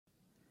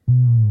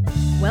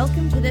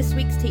Welcome to this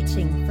week's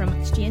teaching from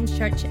Exchange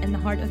Church in the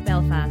heart of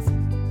Belfast.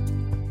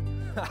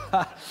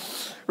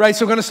 Right,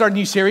 so we're going to start a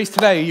new series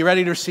today. Are you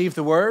ready to receive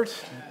the word?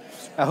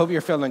 I hope you're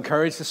feeling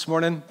encouraged this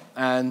morning.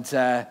 And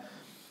isn't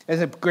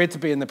it great to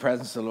be in the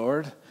presence of the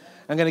Lord?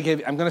 I'm going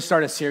to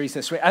start a series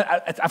this week.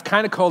 I've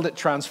kind of called it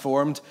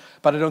Transformed,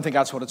 but I don't think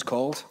that's what it's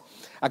called.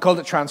 I called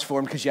it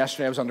Transformed because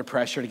yesterday I was under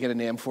pressure to get a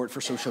name for it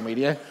for social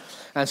media.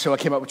 And so I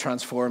came up with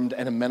Transformed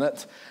in a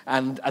minute.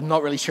 And I'm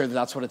not really sure that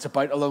that's what it's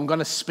about, although I'm going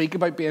to speak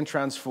about being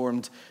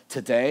transformed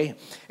today.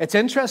 It's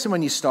interesting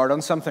when you start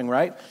on something,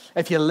 right?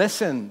 If you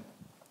listen,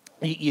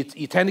 you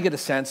tend to get a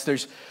sense.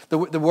 There's the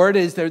word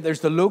is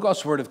there's the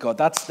Logos word of God.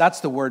 That's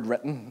the word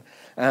written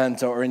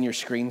or in your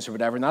screens or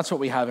whatever. And that's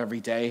what we have every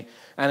day.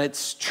 And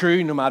it's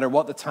true no matter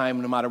what the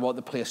time, no matter what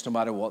the place, no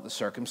matter what the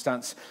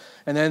circumstance.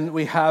 And then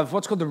we have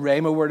what's called the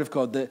Rhema word of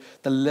God,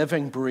 the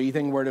living,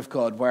 breathing word of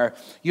God, where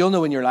you'll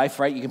know in your life,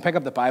 right? You can pick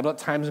up the Bible at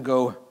times and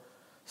go,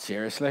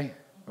 seriously?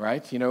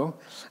 Right? You know,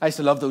 I used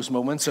to love those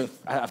moments of,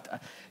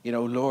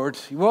 Lord,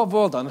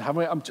 well done.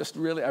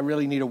 I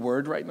really need a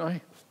word right now.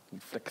 You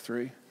flick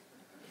through.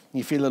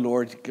 You feel the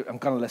Lord, I'm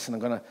going to listen, I'm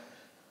going to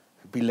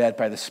be led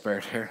by the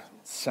Spirit here.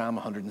 Psalm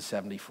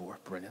 174,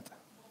 brilliant.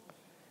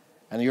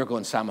 And you're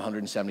going Psalm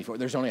 174.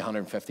 There's only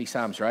 150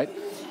 Psalms, right?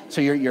 So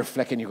you're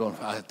flicking, you're going,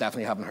 I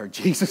definitely haven't heard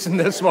Jesus in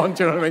this one.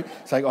 Do you know what I mean?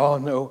 It's like, oh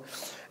no.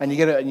 And you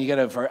get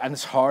a verse, and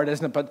it's hard,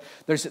 isn't it? But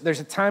there's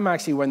a time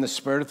actually when the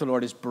Spirit of the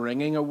Lord is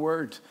bringing a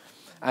word.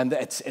 And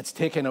it's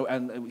taken,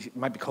 and it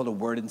might be called a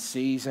word in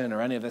season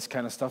or any of this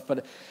kind of stuff.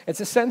 But it's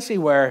essentially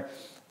where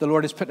the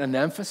Lord is putting an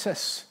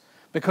emphasis.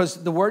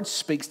 Because the word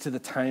speaks to the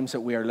times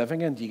that we are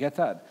living in. Do you get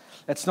that?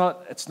 It's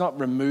not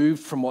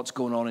removed from what's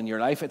going on in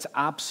your life. It's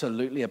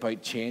absolutely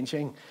about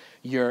changing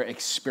your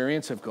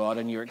experience of God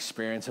and your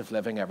experience of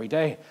living every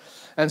day.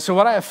 And so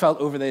what I have felt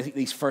over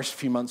these first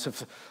few months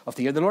of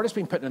the year, the Lord has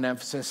been putting an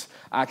emphasis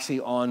actually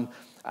on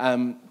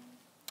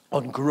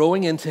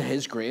growing into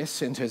His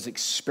grace, into His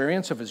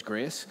experience of His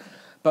grace,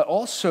 but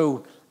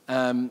also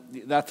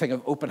that thing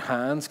of open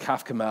hands,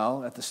 Kaf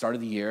Kamel, at the start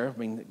of the year. I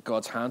mean,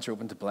 God's hands are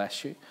open to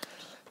bless you.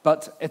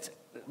 But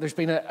there's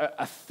been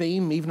a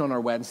theme, even on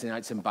our Wednesday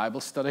nights in Bible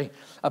study,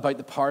 about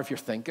the power of your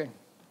thinking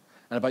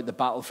and about the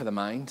battle for the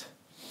mind.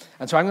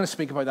 And so I'm going to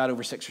speak about that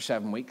over 6 or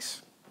 7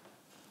 weeks.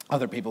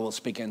 Other people will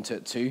speak into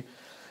it too.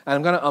 And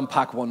I'm going to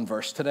unpack one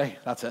verse today.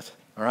 That's it.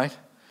 All right?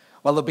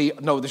 Well, there's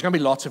going to be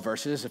lots of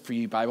verses for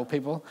you Bible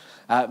people.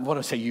 What do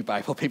I say, you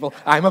Bible people?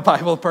 I'm a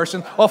Bible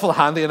person. Awful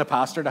handy in a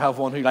pastor to have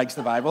one who likes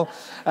the Bible.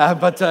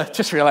 But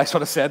just realized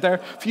what I said there.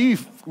 For you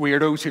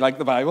weirdos who like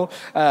the Bible.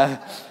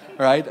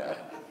 Right?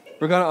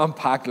 We're going to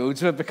unpack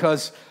loads of it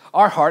because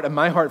our heart and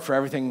my heart for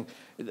everything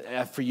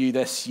for you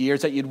this year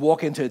is that you'd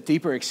walk into a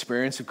deeper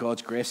experience of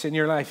God's grace in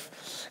your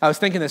life. I was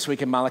thinking this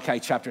week in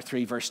Malachi chapter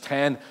 3, verse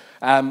 10,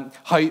 how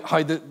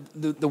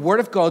the word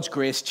of God's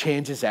grace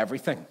changes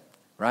everything,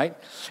 right?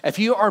 If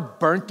you are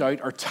burnt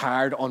out or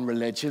tired on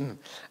religion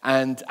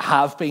and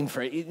have been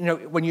for,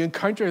 when you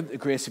encounter the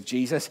grace of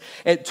Jesus,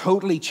 it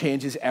totally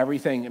changes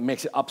everything. It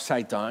makes it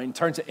upside down,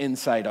 turns it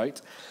inside out.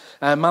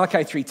 Malachi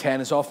 3:10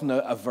 is often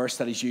a verse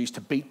that is used to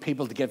beat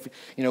people to give,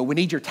 we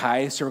need your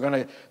tithes, so we're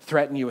going to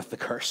threaten you with the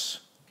curse,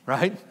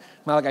 right?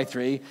 Malachi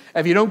 3.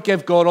 If you don't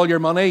give God all your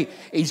money,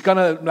 He's going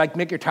to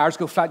make your tires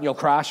go flat and you'll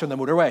crash on the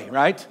motorway,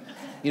 right?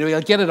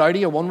 He'll get it out of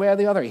you one way or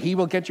the other. He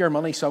will get your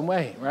money some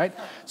way, right?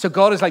 So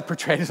God is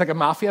portrayed as like a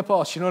mafia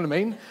boss, you know what I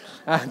mean?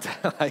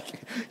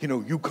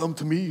 And you come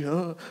to me,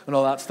 and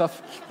all that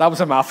stuff. That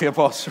was a mafia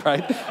boss,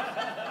 right?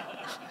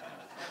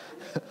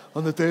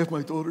 On the day of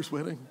my daughter's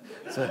wedding.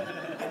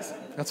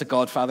 That's a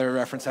Godfather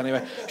reference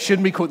anyway.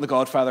 Shouldn't be quoting the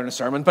Godfather in a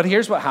sermon. But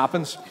here's what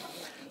happens.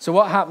 So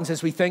what happens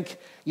is we think,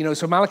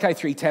 so Malachi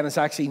 3:10 is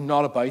actually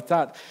not about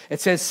that.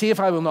 It says, see if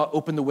I will not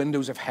open the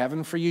windows of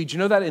heaven for you. Do you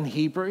know that in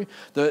Hebrew,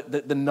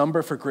 the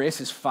number for grace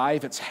is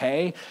 5, it's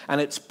hey, and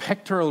its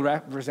pictorial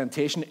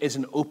representation is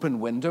an open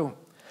window.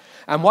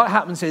 And what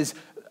happens is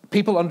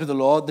people under the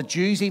law, the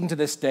Jews even to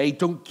this day,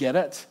 don't get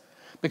it.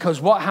 Because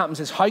what happens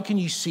is how can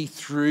you see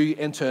through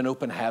into an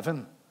open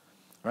heaven?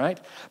 Right?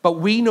 But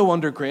we know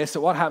under grace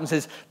that what happens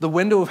is the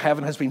window of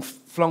heaven has been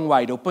flung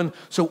wide open,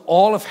 so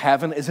all of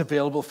heaven is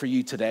available for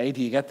you today.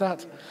 Do you get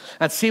that?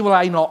 And see, will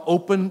I not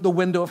open the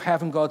window of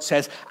heaven, God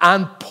says,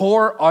 and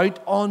pour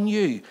out on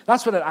you?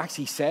 That's what it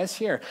actually says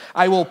here.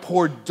 I will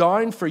pour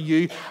down for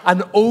you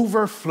an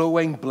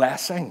overflowing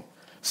blessing.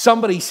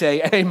 Somebody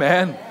say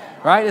amen.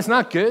 Right? Isn't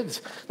that good?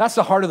 That's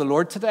the heart of the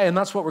Lord today, and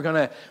that's what we're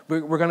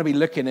gonna be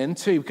looking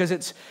into, because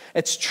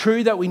it's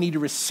true that we need to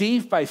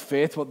receive by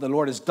faith what the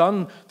Lord has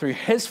done through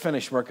His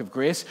finished work of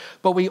grace,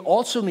 but we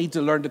also need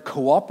to learn to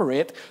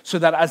cooperate so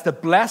that as the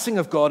blessing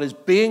of God is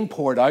being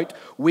poured out,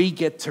 we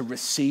get to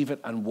receive it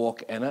and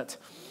walk in it.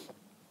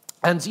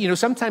 And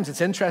sometimes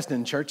it's interesting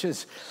in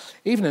churches,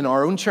 even in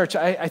our own church.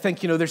 I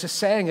think there's a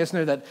saying, isn't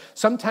there, that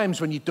sometimes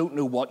when you don't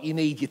know what you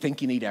need, you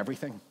think you need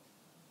everything.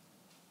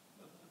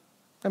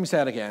 Let me say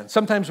that again.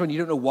 Sometimes when you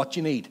don't know what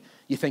you need,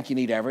 you think you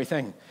need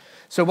everything.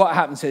 So what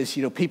happens is,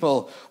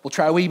 people will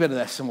try a wee bit of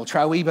this and we'll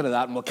try a wee bit of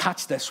that and we'll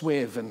catch this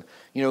wave and,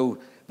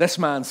 this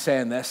man's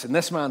saying this and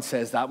this man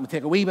says that and we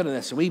take a wee bit of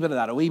this, a wee bit of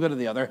that, a wee bit of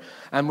the other,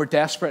 and we're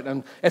desperate.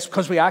 And it's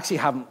because we actually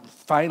haven't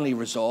finally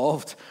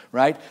resolved,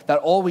 right, that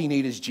all we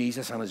need is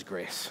Jesus and his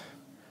grace.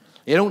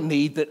 You don't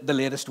need the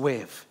latest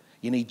wave.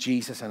 You need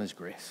Jesus and his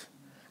grace.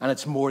 And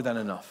it's more than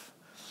enough.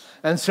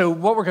 And so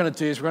what we're going to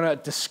do is we're going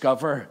to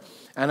discover,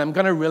 and I'm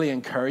going to really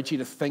encourage you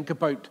to think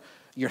about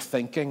your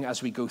thinking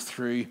as we go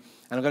through.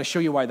 And I'm going to show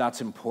you why that's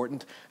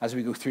important as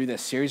we go through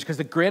this series. Because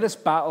the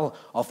greatest battle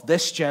of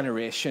this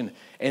generation,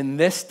 in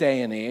this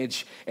day and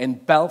age, in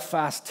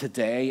Belfast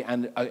today,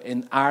 and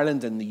in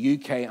Ireland and the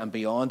UK and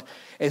beyond,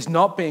 is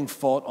not being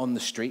fought on the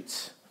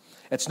streets.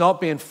 It's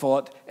not being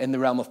fought in the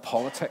realm of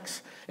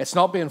politics. It's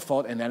not being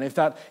fought in any of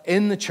that.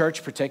 In the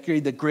church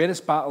particularly, the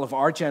greatest battle of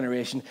our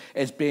generation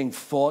is being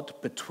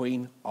fought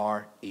between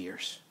our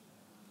ears.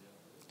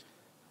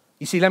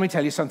 You see, let me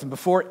tell you something.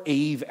 Before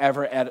Eve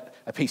ever ate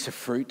a piece of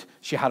fruit,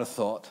 she had a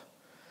thought.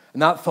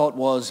 And that thought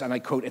was, and I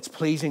quote, "It's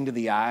pleasing to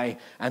the eye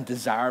and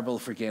desirable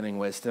for gaining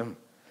wisdom."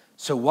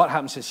 So what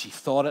happens is she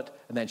thought it,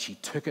 and then she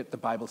took it, the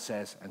Bible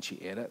says, and she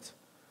ate it.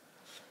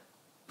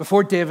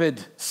 Before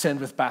David sinned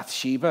with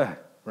Bathsheba,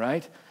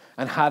 right,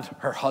 and had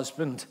her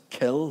husband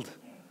killed,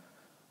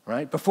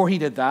 right, before he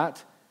did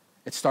that,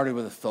 it started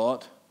with a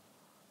thought.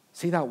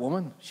 See that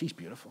woman? She's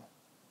beautiful.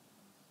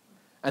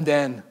 And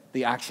then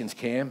the actions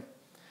came.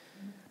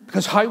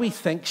 Because how we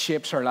think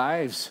shapes our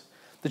lives.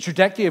 The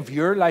trajectory of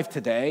your life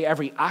today,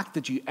 every act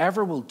that you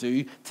ever will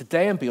do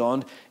today and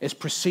beyond, is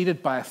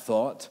preceded by a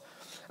thought.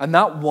 And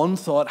that one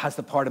thought has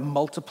the power to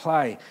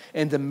multiply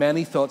into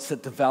many thoughts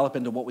that develop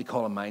into what we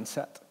call a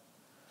mindset.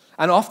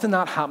 And often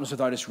that happens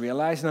without us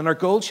realizing. And our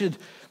goal should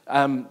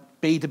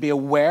be to be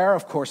aware,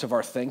 of course, of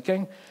our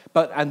thinking,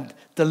 and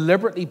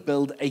deliberately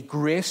build a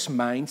grace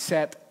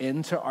mindset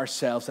into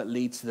ourselves that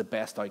leads to the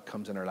best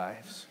outcomes in our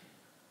lives.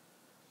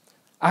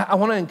 I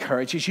want to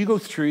encourage you, as you go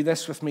through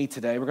this with me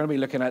today, we're going to be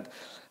looking at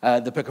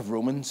the book of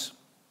Romans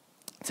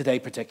today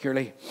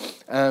particularly.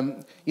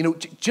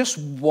 Just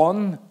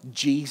one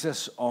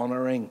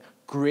Jesus-honoring,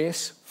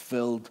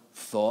 grace-filled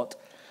thought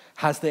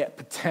has the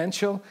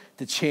potential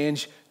to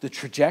change the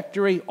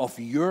trajectory of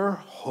your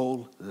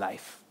whole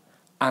life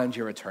and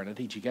your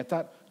eternity. Do you get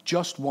that?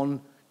 Just one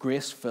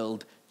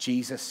grace-filled,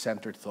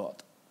 Jesus-centered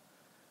thought.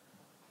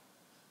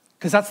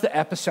 Because that's the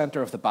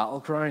epicenter of the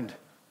battleground.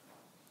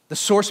 The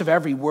source of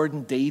every word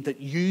and deed that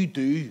you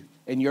do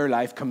in your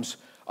life comes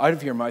out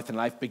of your mouth, and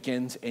life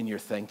begins in your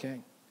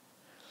thinking.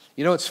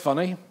 It's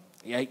funny.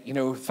 Yeah,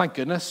 thank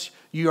goodness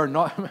you are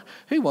not.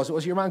 Who was it?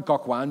 Was it your man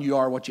Gok Wan? You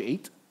are what you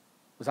eat.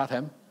 Was that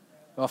him?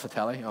 Off the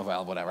telly? Oh,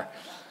 well, whatever.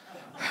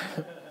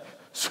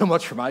 So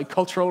much for my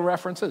cultural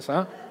references,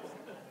 huh?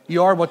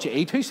 You are what you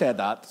eat. Who said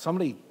that?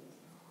 Somebody.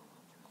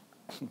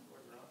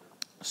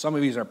 Some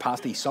of these are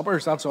pasty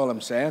suppers. That's all I'm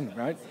saying,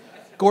 right?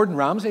 Gordon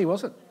Ramsay,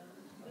 was it?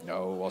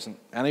 No, it wasn't.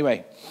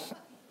 Anyway,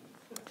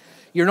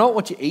 you're not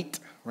what you eat,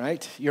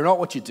 right? You're not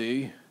what you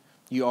do.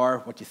 You are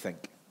what you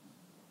think.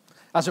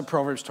 That's what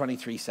Proverbs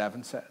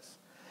 23:7 says.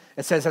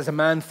 It says, "As a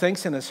man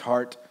thinks in his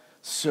heart,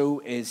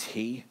 so is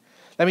he."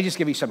 Let me just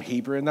give you some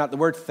Hebrew in that. The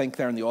word think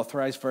there in the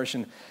Authorized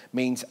Version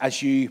means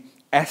as you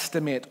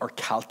estimate or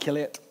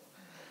calculate.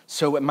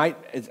 So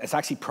it's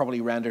actually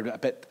probably rendered a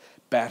bit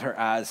better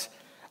as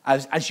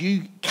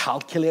you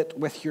calculate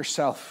with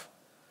yourself.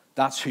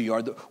 That's who you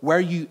are.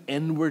 Where you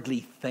inwardly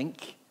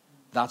think,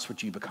 that's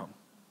what you become.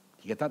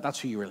 You get that? That's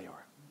who you really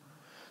are.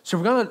 So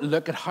we're going to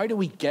look at how do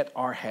we get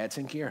our heads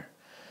in gear.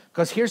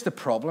 Because here's the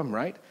problem,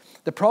 right?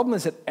 The problem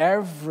is that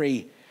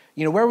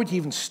where would you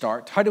even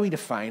start? How do we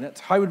define it?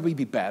 How would we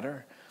be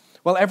better?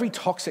 Well, every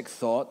toxic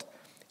thought,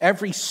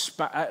 every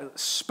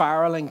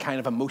spiraling kind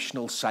of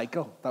emotional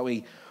cycle that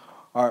we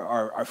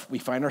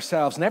find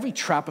ourselves, and every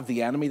trap of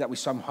the enemy that we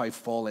somehow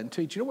fall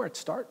into, do you know where it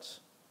starts?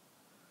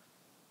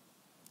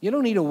 You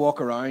don't need to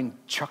walk around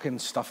chucking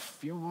stuff,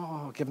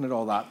 giving it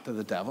all that to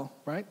the devil,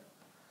 right?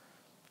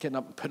 Getting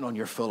up and putting on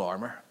your full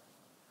armor.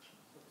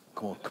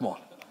 Come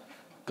on.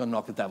 Gonna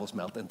knock the devil's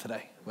melt in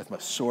today with my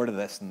sword of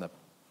this and the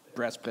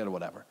breastplate or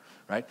whatever,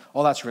 right?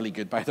 All that's really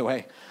good, by the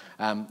way.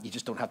 You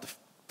just don't have to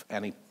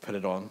put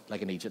it on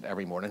like an Egypt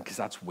every morning because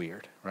that's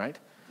weird, right?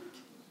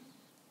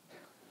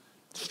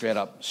 Straight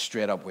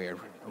up weird,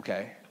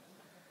 okay?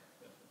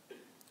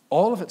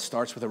 All of it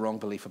starts with a wrong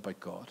belief about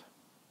God.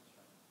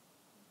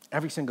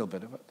 Every single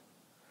bit of it.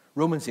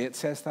 Romans 8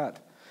 says that.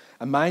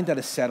 A mind that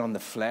is set on the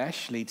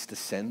flesh leads to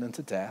sin and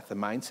to death. A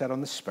mind set on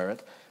the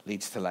spirit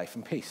leads to life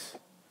and peace.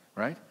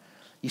 Right?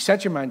 You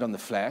set your mind on the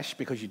flesh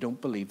because you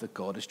don't believe that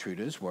God is true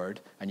to his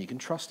word and you can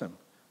trust him.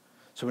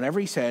 So whenever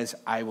he says,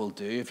 "I will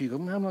do," if you go,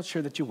 "I'm not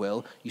sure that you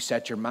will," you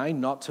set your mind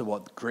not to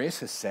what grace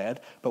has said,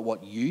 but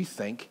what you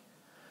think,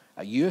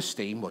 you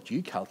esteem, what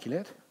you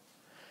calculate.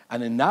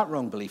 And in that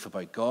wrong belief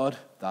about God,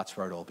 that's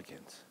where it all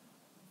begins.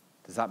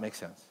 Does that make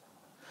sense?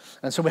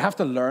 And so we have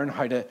to learn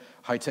how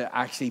to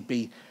actually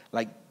be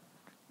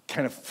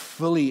kind of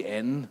fully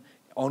in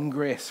on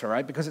grace, all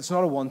right? Because it's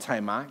not a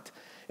one-time act.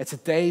 It's a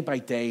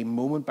day-by-day,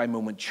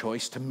 moment-by-moment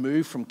choice to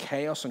move from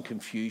chaos and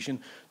confusion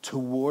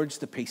towards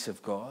the peace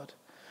of God.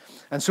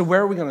 And so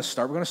where are we going to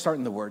start? We're going to start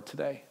in the Word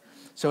today.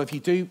 So if you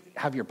do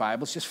have your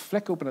Bibles, just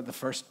flick open at the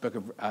first book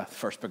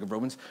of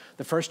Romans,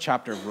 the first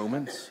chapter of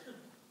Romans,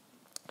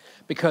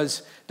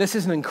 because this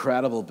is an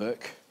incredible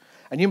book.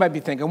 And you might be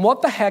thinking,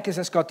 what the heck has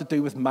this got to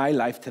do with my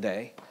life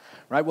today?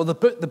 Right? Well, the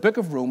book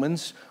of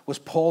Romans was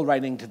Paul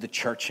writing to the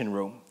church in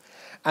Rome,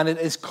 and it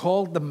is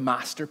called the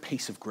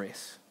masterpiece of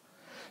grace.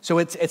 So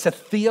it's a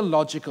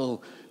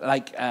theological,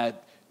 it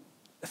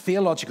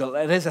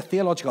is a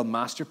theological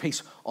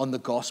masterpiece on the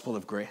gospel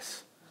of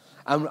grace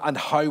and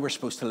how we're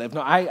supposed to live.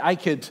 Now,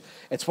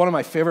 it's one of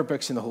my favorite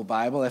books in the whole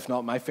Bible, if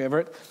not my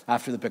favorite,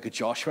 after the book of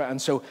Joshua, and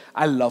so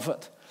I love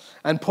it.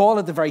 And Paul,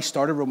 at the very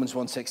start of Romans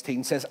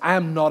 1:16, says, I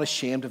am not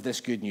ashamed of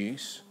this good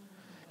news.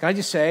 Can I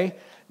just say,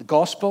 the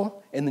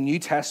gospel in the New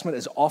Testament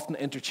is often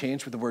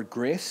interchanged with the word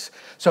grace.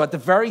 So at the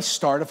very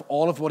start of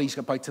all of what he's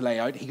about to lay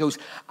out, he goes,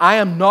 I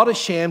am not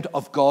ashamed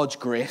of God's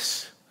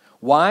grace.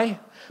 Why?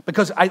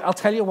 Because I'll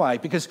tell you why.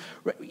 Because,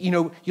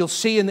 you'll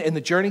see in the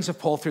journeys of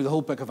Paul through the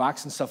whole book of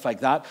Acts and stuff like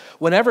that,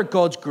 whenever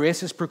God's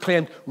grace is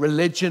proclaimed,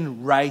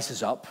 religion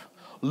rises up.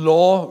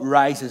 Law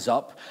rises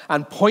up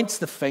and points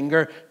the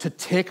finger to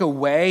take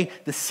away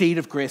the seed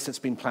of grace that's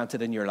been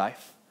planted in your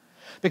life.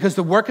 Because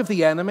the work of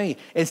the enemy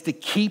is to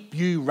keep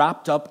you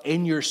wrapped up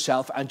in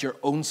yourself and your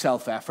own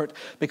self-effort.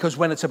 Because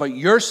when it's about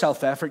your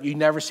self-effort, you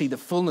never see the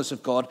fullness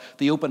of God,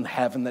 the open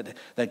heaven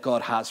that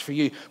God has for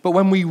you. But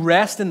when we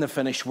rest in the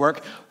finished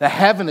work, the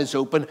heaven is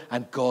open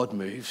and God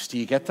moves. Do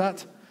you get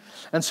that?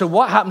 And so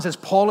what happens is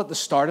Paul at the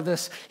start of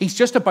this, he's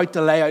just about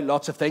to lay out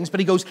lots of things,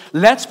 but he goes,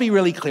 let's be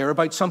really clear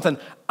about something.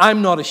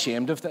 I'm not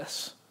ashamed of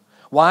this.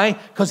 Why?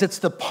 Because it's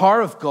the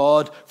power of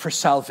God for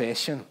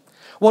salvation.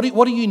 What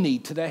do you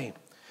need today?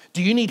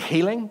 Do you need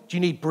healing? Do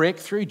you need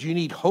breakthrough? Do you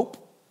need hope?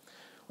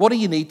 What do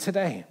you need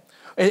today?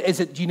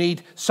 Do you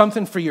need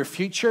something for your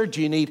future?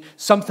 Do you need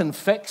something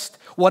fixed?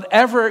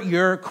 Whatever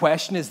your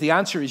question is, the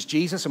answer is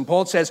Jesus. And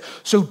Paul says,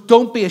 so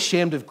don't be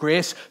ashamed of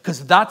grace,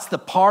 because that's the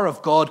power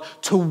of God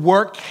to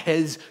work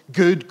his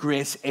good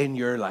grace in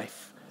your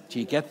life. Do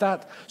you get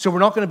that? So we're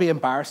not going to be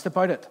embarrassed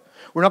about it.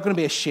 We're not going to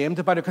be ashamed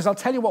about it, because I'll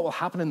tell you what will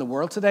happen in the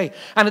world today.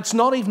 And it's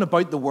not even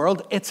about the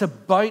world. It's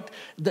about,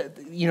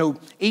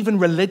 even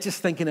religious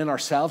thinking in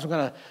ourselves. I'm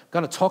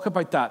going to talk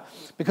about that,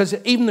 because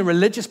even the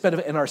religious bit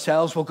of it in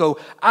ourselves will go,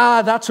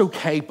 that's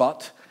okay,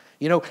 but,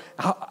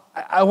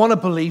 I want to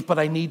believe, but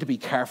I need to be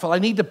careful. I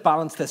need to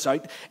balance this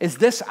out. Is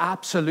this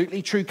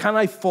absolutely true? Can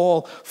I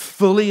fall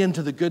fully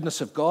into the goodness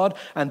of God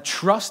and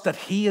trust that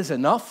he is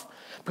enough?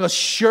 Because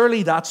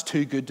surely that's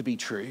too good to be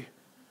true.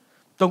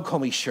 Don't call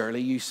me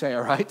Shirley, you say,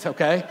 all right,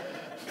 okay?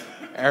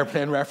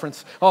 Airplane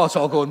reference. Oh, it's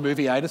all going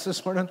movie-itis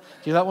this morning.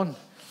 Do you that one?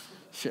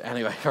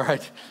 Anyway, all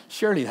right.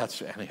 Surely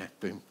that's, anyway,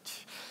 boom.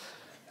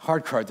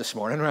 Hard crowd this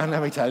morning, Ryan,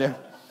 let me tell you.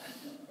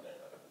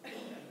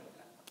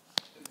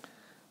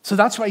 So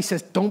that's why he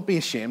says, don't be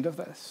ashamed of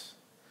this.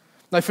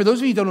 Now, for those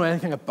of you who don't know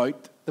anything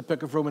about the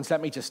book of Romans,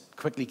 let me just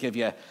quickly give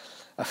you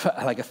a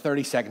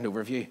 30-second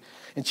overview.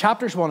 In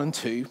chapters 1 and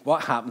 2,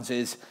 what happens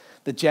is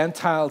the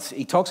Gentiles,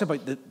 he talks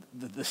about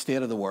the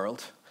state of the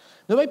world.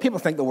 The way people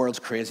think the world's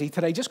crazy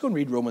today, just go and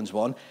read Romans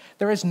 1.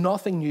 There is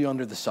nothing new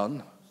under the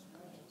sun.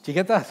 Do you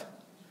get that?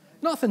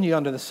 Nothing new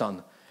under the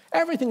sun.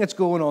 Everything that's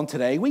going on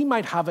today, we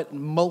might have it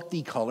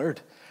multicolored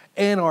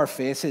in our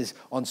faces,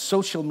 on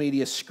social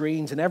media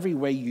screens, and every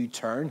way you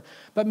turn.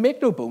 But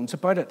make no bones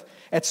about it.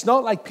 It's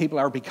not like people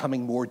are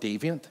becoming more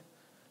deviant.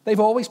 They've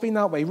always been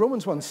that way.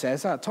 Romans 1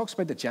 says that. It talks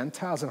about the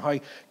Gentiles and how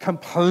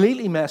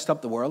completely messed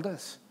up the world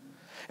is.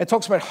 It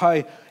talks about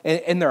how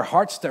in their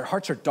hearts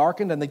are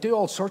darkened, and they do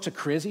all sorts of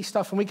crazy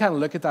stuff. And we kind of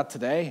look at that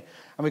today,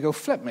 and we go,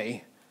 flip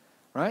me,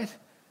 right?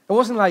 It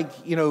wasn't like,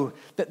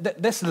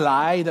 this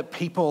lie that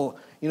people,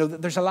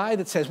 there's a lie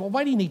that says, well,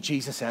 why do you need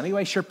Jesus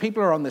anyway? Sure,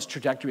 people are on this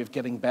trajectory of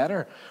getting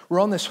better.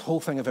 We're on this whole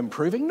thing of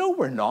improving. No,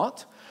 we're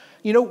not.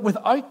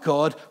 Without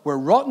God, we're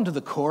rotten to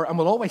the core, and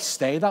we'll always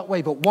stay that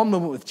way. But one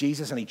moment with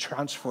Jesus, and he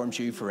transforms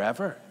you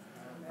forever,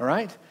 all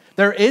right?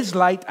 There is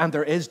light and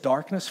there is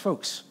darkness,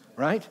 folks,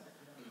 right?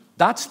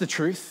 That's the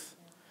truth.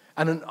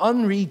 And an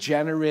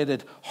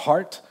unregenerated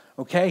heart,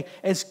 okay,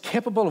 is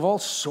capable of all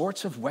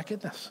sorts of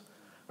wickedness,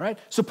 right?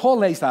 So Paul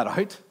lays that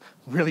out.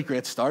 Really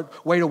great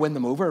start. Way to win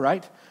them over,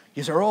 right?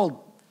 These are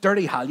all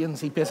dirty hellions,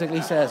 he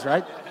basically says,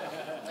 right?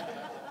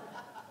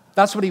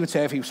 That's what he would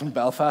say if he was from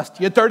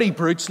Belfast. You dirty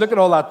brutes, look at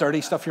all that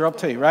dirty stuff you're up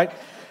to, right?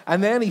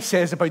 And then he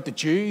says about the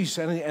Jews,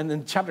 and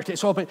in chapter 2,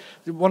 it's all about,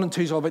 1 and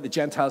 2 is all about the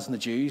Gentiles and the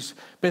Jews,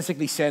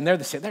 basically saying they're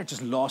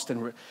just lost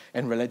in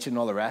religion and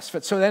all the rest of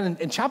it. So then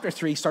in chapter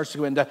 3, he starts to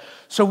go into,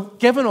 so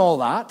given all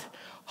that,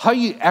 how are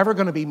you ever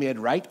going to be made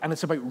right? And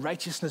it's about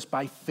righteousness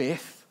by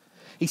faith.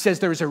 He says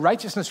there is a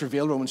righteousness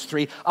revealed, Romans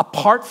 3,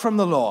 apart from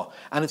the law,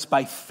 and it's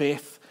by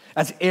faith.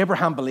 As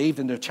Abraham believed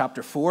in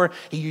chapter 4,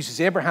 he uses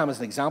Abraham as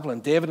an example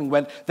and David and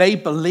went, they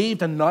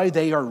believed and now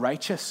they are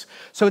righteous.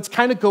 So it's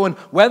kind of going,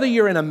 whether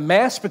you're in a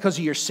mess because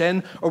of your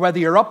sin or whether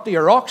you're up to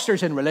your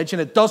oxters in religion,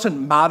 it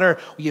doesn't matter.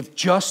 You've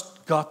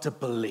just got to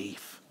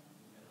believe.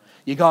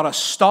 You got to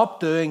stop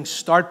doing,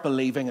 start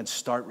believing, and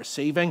start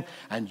receiving,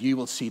 and you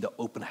will see the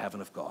open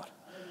heaven of God.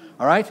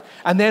 All right?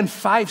 And then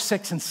 5,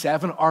 6, and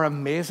 7 are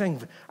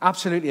amazing,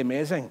 absolutely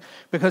amazing,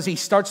 because he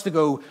starts to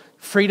go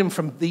freedom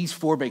from these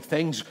 4 big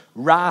things.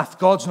 Wrath,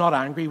 God's not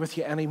angry with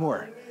you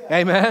anymore.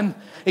 Amen.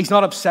 He's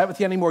not upset with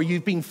you anymore.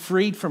 You've been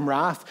freed from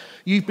wrath.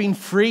 You've been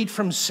freed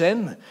from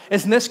sin.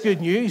 Isn't this good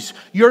news?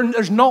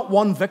 There's not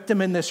one victim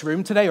in this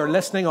room today or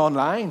listening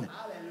online.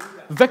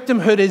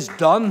 Victimhood is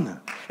done.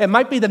 It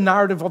might be the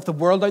narrative of the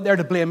world out there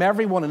to blame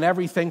everyone and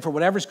everything for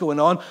whatever's going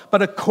on,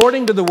 but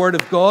according to the Word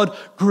of God,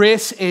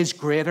 grace is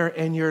greater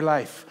in your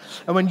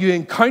life. And when you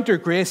encounter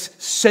grace,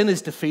 sin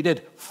is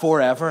defeated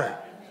forever.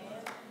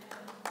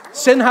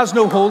 Sin has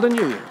no hold on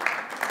you.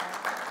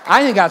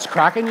 I think that's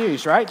cracking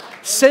news, right?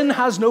 Sin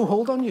has no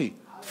hold on you.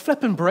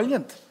 Flipping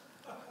brilliant.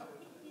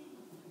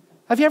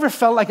 Have you ever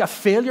felt like a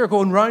failure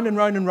going round and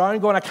round and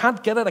round, going, I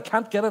can't get it, I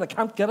can't get it, I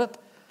can't get it?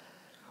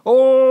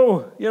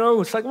 Oh,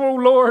 it's like, oh,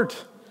 Lord,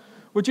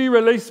 would you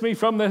release me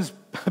from this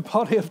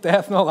body of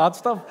death and all that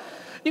stuff?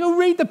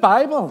 Read the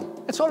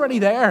Bible. It's already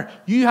there.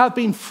 You have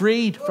been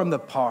freed from the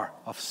power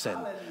of sin.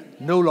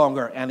 No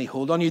longer any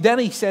hold on you. Then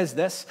he says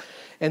this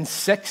in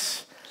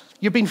 6,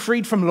 you've been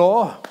freed from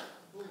law.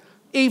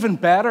 Even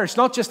better. It's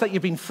not just that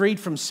you've been freed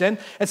from sin.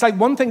 It's like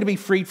one thing to be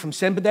freed from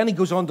sin, but then he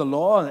goes on to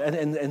law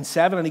in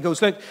 7, and he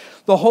goes, look,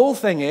 the whole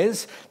thing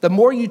is, the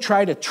more you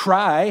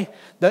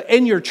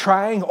in your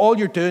trying, all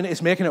you're doing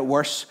is making it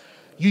worse.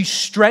 You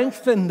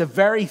strengthen the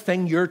very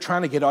thing you're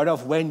trying to get out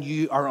of when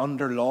you are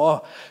under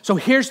law. So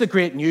here's the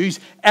great news.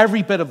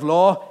 Every bit of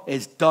law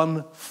is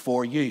done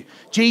for you.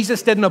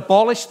 Jesus didn't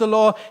abolish the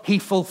law. He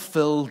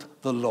fulfilled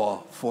the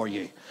law for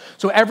you.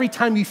 So every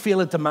time you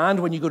feel a demand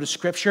when you go to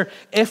Scripture,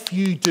 if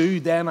you do,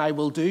 then I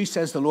will do,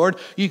 says the Lord,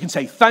 you can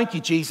say, thank you,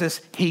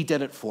 Jesus. He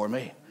did it for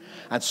me.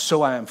 And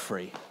so I am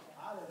free.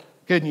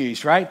 Good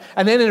news, right?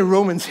 And then in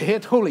Romans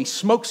 8, holy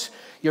smokes,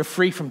 you're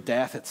free from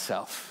death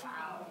itself.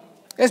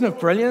 Isn't it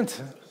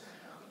brilliant?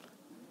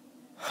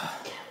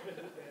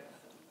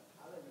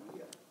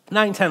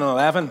 9, 10, and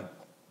 11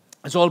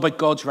 is all about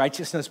God's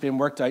righteousness being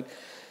worked out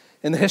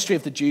in the history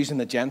of the Jews and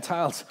the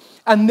Gentiles.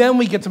 And then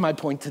we get to my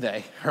point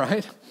today,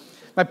 right?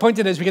 My point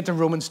today is we get to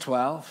Romans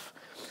 12.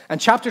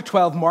 And chapter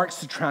 12 marks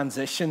the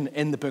transition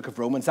in the book of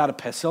Romans, that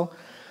epistle,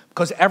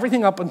 because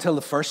everything up until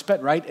the first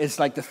bit, right, is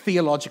like the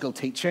theological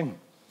teaching.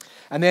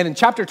 And then in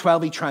chapter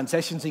 12, he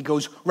transitions, he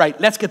goes, right,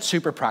 let's get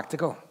super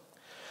practical.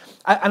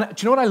 And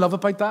do you know what I love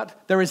about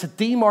that? There is a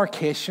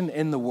demarcation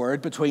in the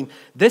word between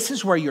this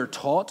is where you're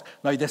taught,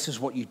 now this is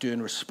what you do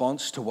in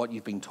response to what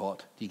you've been taught.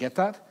 Do you get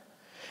that?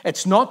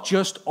 It's not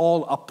just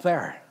all up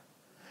there.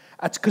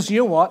 It's because you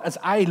know what? As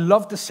I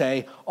love to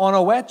say, on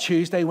a wet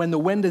Tuesday when the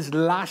wind is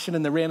lashing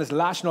and the rain is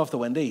lashing off the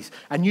windies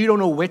and you don't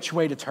know which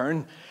way to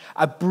turn,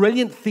 a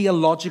brilliant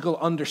theological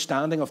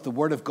understanding of the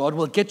Word of God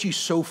will get you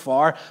so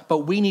far,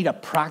 but we need a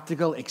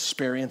practical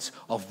experience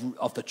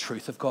of the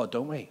truth of God,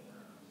 don't we?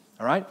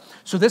 All right?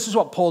 So this is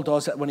what Paul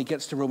does when he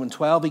gets to Romans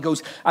 12. He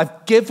goes,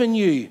 I've given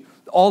you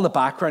all the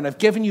background. I've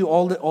given you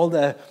all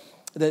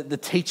the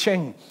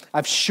teaching.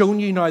 I've shown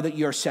you now that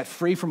you're set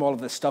free from all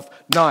of this stuff.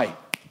 Now,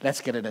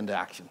 let's get it into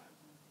action.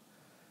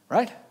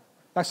 Right?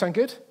 That sound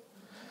good?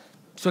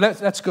 So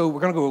let's go.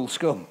 We're going to go old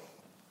school.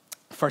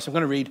 First, I'm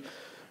going to read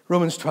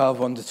Romans 12,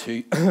 1 to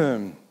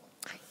 2.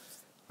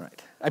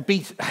 Right. I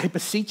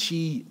beseech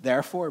ye,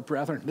 therefore,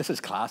 brethren. This is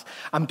class.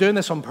 I'm doing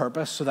this on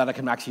purpose so that I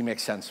can actually make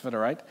sense of it,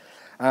 all right?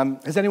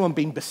 Has anyone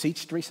been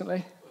beseeched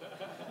recently?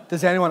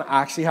 Does anyone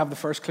actually have the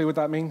first clue what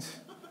that means?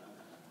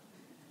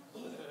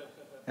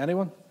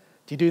 Anyone?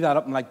 Do you do that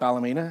up in like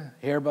Ballymena?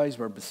 Here, boys,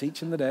 we're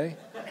beseeching the day.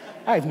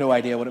 I have no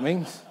idea what it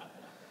means.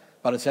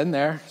 But it's in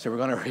there, so we're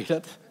going to read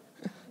it.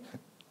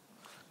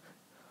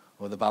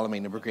 Oh, the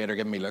Ballymena Brigade are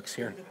giving me looks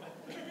here.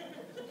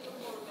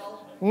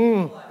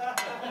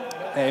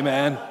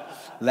 Amen.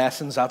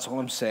 Lessons, that's all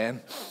I'm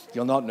saying.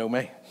 You'll not know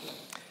me.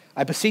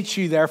 I beseech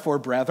you, therefore,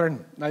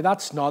 brethren. Now,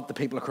 that's not the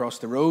people across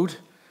the road,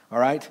 all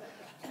right?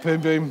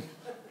 Boom, boom.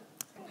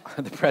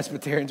 The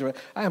Presbyterians are,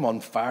 I am on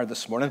fire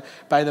this morning.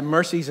 By the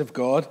mercies of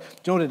God.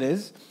 Do you know what it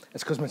is?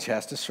 It's because my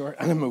chest is short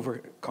and I'm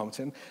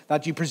overcompensating.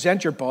 That you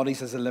present your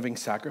bodies as a living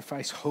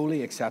sacrifice,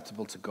 wholly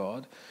acceptable to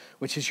God,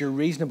 which is your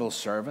reasonable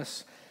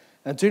service.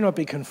 And do not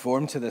be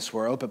conformed to this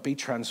world, but be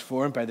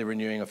transformed by the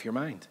renewing of your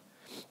mind,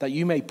 that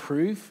you may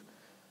prove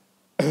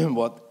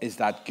what is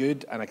that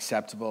good and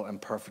acceptable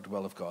and perfect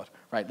will of God.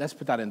 Right, let's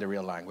put that into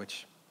real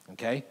language,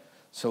 okay?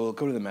 So we'll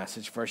go to the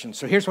Message version.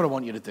 So here's what I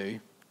want you to do.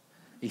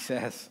 He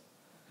says,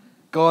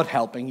 God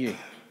helping you.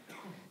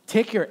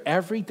 Take your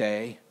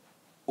everyday,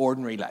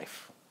 ordinary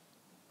life,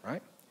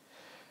 right?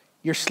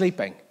 You're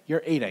sleeping,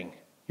 you're eating,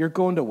 you're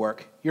going to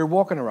work, you're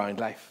walking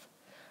around life,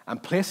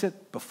 and place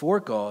it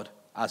before God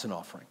as an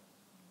offering.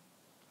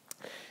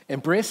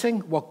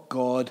 Embracing what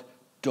God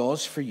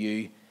does for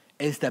you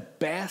is the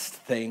best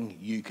thing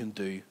you can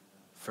do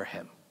for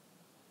him.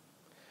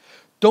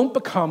 Don't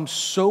become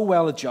so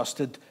well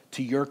adjusted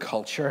to your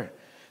culture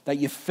that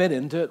you fit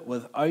into it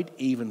without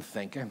even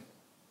thinking.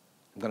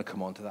 I'm going to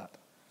come on to that.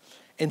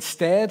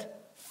 Instead,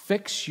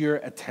 fix your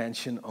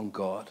attention on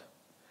God,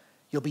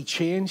 you'll be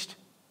changed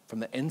from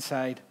the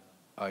inside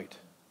out.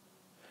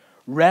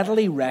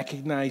 Readily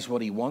recognize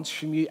what he wants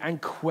from you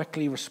and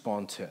quickly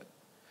respond to it.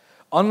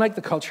 Unlike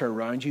the culture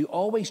around you,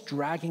 always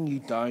dragging you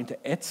down to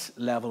its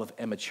level of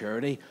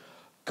immaturity,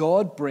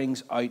 God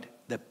brings out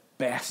the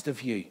best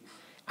of you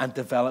and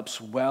develops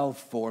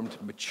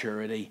well-formed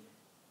maturity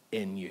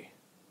in you.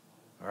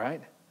 All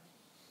right?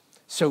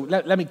 So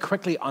let me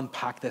quickly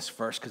unpack this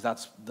verse because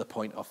that's the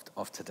point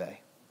of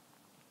today.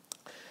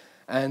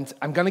 And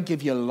I'm going to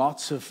give you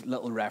lots of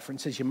little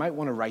references. You might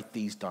want to write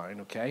these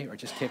down, okay? Or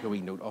just take a wee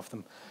note of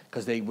them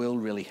because they will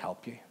really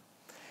help you.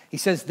 He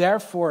says,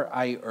 therefore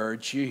I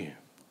urge you.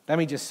 Let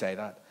me just say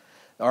that.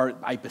 Or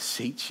I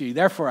beseech you.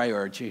 Therefore I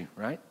urge you,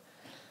 right?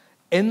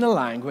 In the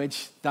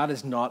language, that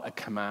is not a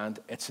command.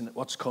 It's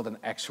what's called an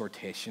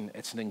exhortation.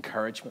 It's an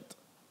encouragement.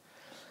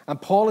 And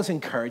Paul is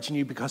encouraging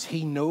you because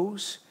he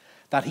knows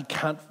that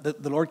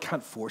the Lord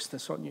can't force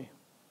this on you.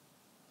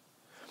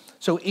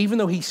 So even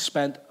though he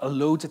spent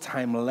loads of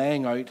time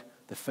laying out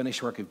the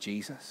finished work of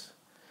Jesus,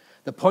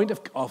 the point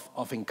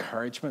of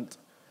encouragement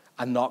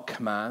and not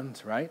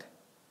command, right?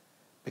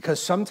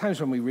 Because sometimes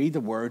when we read the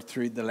word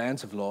through the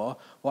lens of law,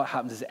 what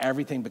happens is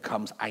everything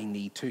becomes I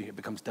need to. It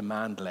becomes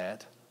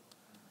demand-led.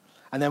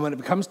 And then when it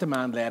becomes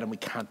demand-led and we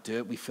can't do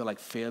it, we feel like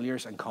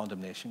failures and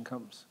condemnation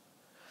comes.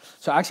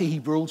 So actually he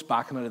rolls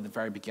back on it at the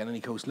very beginning.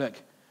 He goes, look,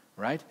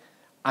 right?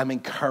 I'm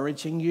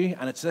encouraging you,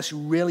 and it's this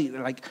really,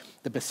 like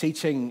the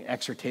beseeching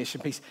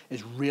exhortation piece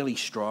is really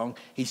strong.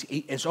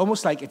 It's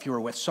almost like if you were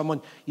with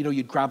someone, you know,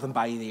 you'd grab them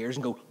by the ears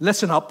and go,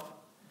 listen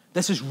up,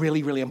 this is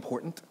really, really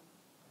important,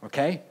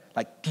 okay?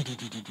 Like,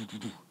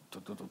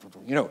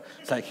 you know,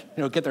 it's like,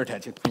 you know, get their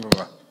attention,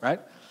 right?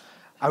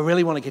 I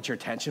really want to get your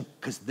attention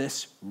because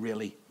this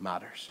really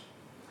matters.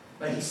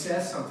 Now he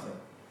says something.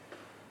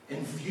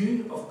 In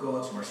view of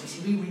God's mercy,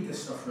 see, we read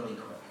this stuff really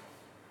quick.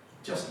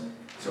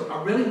 So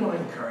I really want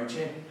to encourage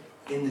you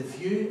in the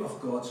view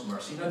of God's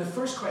mercy. Now, the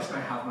first question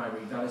I have when I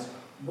read that is,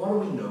 what do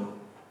we know?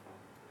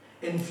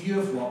 In view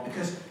of what?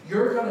 Because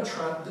you're going to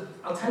try,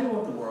 I'll tell you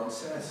what the world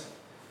says.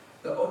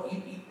 That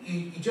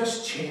you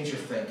just change your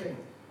thinking.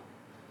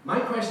 My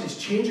question is,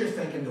 change your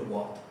thinking to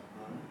what?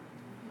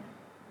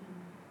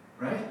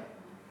 Right?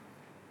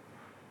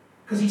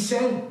 Because he's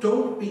saying,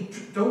 don't be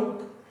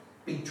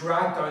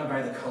dragged down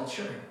by the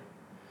culture.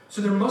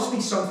 So there must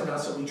be something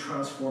else that we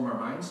transform our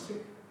minds to.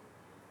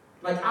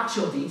 Like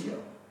actual detail.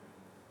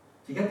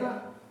 Do you get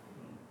that?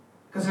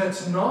 Because if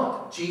it's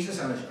not Jesus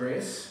and his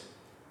grace,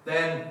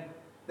 then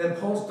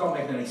Paul's not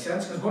making any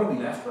sense, because what are we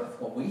left with?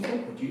 What we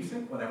think, what you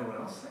think, what everyone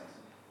else thinks.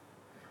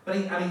 But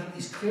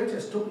he's clear to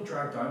us, don't be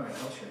dragged down by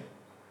culture.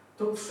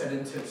 Don't fit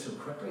into it so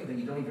quickly that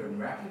you don't even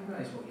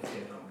recognize what you've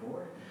taken on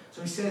board.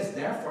 So he says,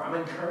 therefore, I'm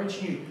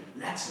encouraging you,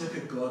 let's look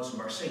at God's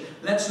mercy.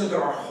 Let's look at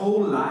our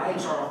whole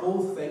lives, our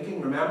whole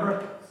thinking,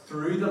 remember,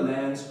 through the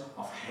lens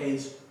of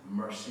his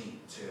mercy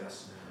to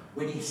us.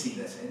 Where do you see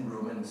this? In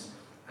Romans,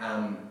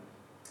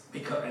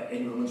 because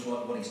in Romans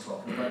what he's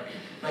talking about.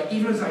 Like,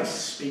 even as I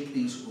speak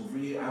these over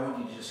you, I want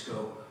you to just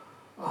go,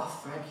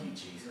 oh, thank you,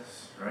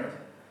 Jesus, right?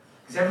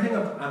 Because everything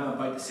I'm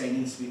about to say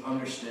needs to be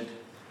understood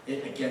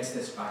against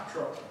this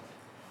backdrop.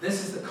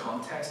 This is the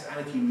context,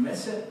 and if you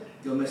miss it,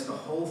 you'll miss the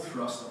whole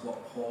thrust of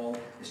what Paul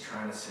is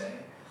trying to say.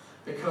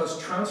 Because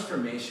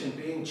transformation,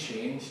 being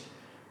changed,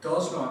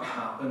 does not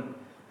happen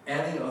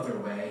any other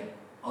way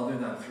other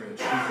than through a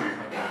truth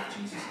encounter with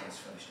Jesus and his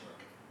finished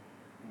work.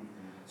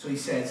 So he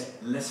says,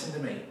 listen to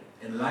me.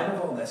 In light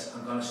of all this,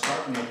 I'm going to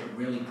start to make it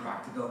really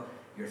practical.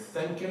 Your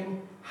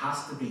thinking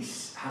has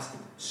to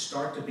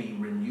start to be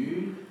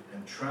renewed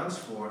and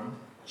transformed,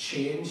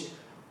 changed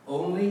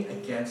only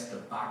against the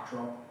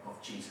backdrop of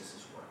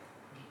Jesus' work.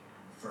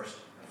 First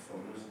and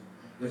foremost.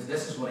 Because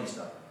this is what he's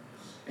done.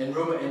 In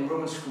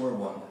Romans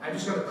 4:1, I'm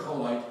just going to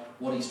call out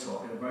what he's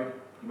talking about.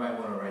 You might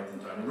want to write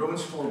them down. In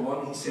Romans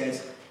 4:1, he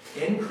says,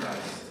 in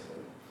Christ,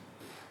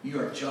 you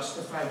are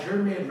justified. You're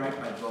made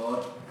right by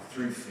God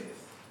through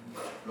faith.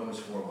 Romans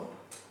 4:1.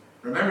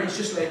 Remember, he's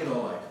just laying it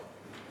all out.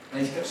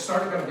 And he's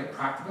started going to get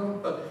practical.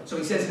 But so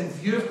he says, in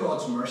view of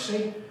God's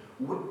mercy,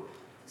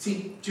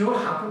 see, do you know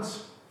what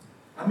happens?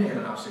 I'm making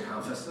an absolute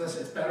ham-fist of this.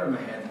 It's better in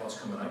my head than what's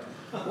coming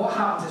out. What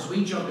happens is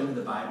we jump into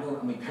the Bible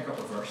and we pick up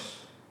a verse,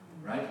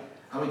 right?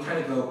 And we kind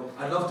of go,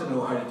 I'd love to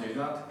know how to do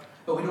that.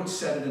 But we don't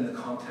set it in the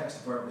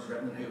context of where it was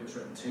written and who it was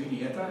written to. Do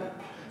you get that?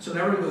 So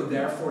whenever we go,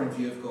 therefore, in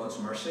view of God's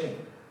mercy,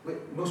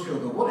 most people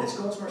go, what is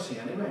God's mercy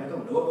anyway? I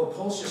don't know it. Well,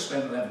 Paul's just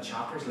spent 11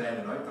 chapters laying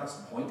it out. That's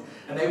the point.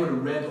 And they would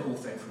have read the whole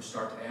thing from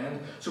start to end.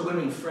 So it would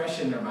have been fresh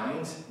in their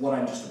minds what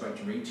I'm just about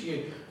to read to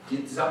you.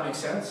 Does that make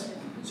sense?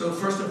 So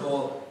first of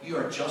all, you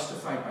are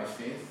justified by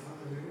faith.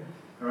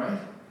 All right?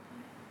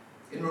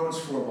 In Romans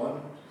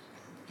 4:1.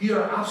 You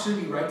are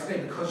absolutely right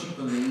today because you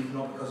believe,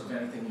 not because of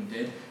anything you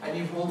did. And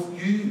you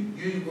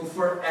will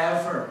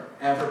forever,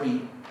 ever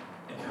be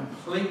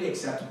completely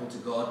acceptable to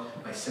God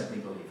by simply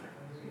believing.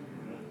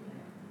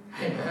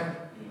 Amen.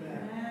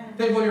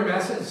 Think what your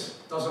mess is.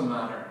 Doesn't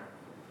matter.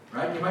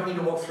 Right? You might need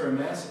to walk through a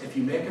mess. If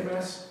you make a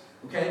mess,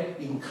 Okay?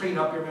 You can clean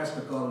up your mess,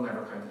 but God will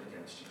never count it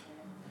against you.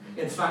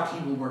 In fact, He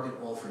will work it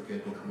all for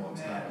good. We'll come on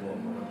to that in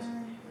one moment.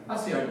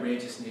 That's the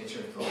outrageous nature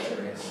of God's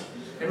grace.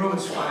 In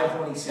Romans 5,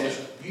 when He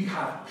says, you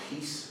have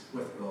peace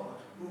with God.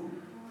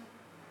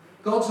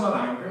 God's not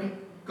angry.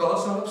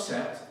 God's not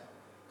upset.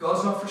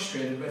 God's not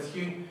frustrated with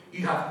you.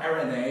 You have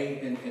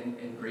eirene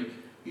in Greek.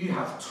 You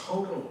have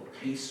total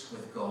peace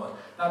with God.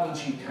 That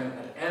means you can,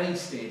 at any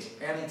stage,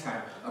 any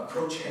time,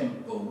 approach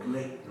Him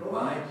boldly.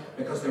 Why?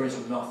 Because there is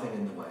nothing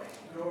in the way.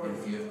 In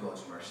view of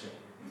God's mercy,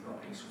 you've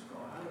got peace with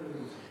God.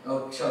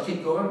 Oh, shall I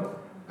keep going?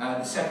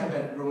 The second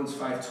bit, Romans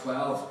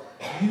 5:12.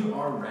 You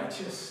are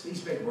righteous.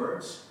 These big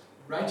words.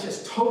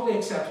 Righteous, totally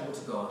acceptable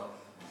to God.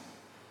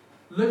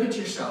 Look at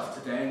yourself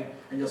today,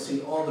 and you'll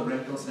see all the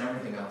wrinkles and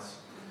everything else.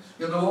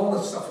 You'll know all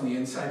the stuff on the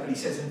inside, but He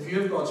says, in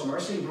view of God's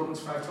mercy, Romans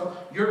 5:12,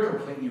 you're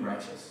completely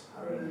righteous.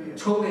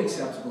 Totally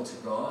acceptable to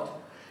God.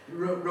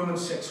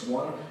 Romans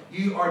 6:1,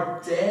 you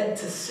are dead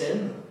to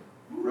sin,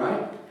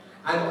 right?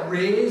 And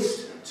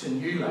raised to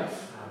new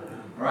life.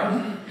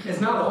 Right?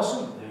 Isn't that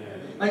awesome?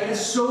 Like,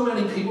 there's so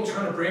many people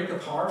trying to break the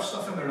power of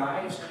stuff in their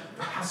lives.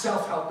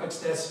 Self-help books,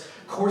 this,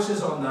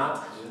 courses on that,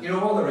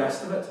 all the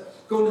rest of it.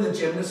 Going to the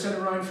gym to sit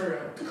around for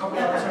a couple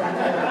of hours every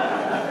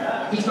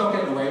day. He's not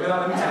getting away with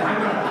that.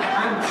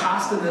 I'm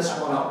casting this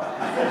one up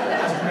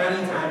as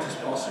many times as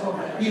possible.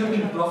 You have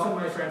been bluffing,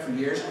 my friend, for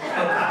years.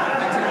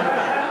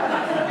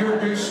 Your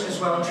goose is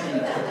well and truly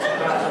cooked.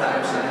 That's what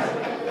I'm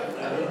saying.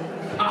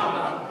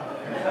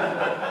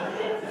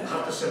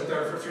 Have to sit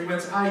there for 3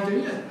 minutes. I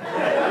do.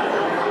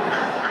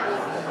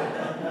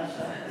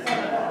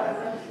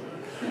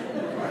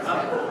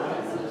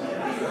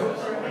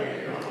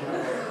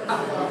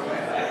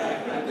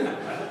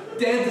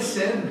 Dead to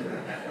sin,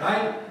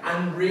 right?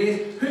 And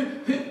raised.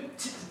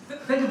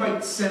 Think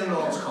about sin and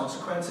all its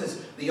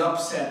consequences, the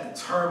upset,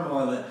 the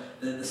turmoil,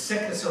 the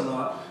sickness and all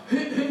that.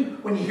 Who,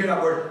 when you hear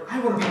that word, I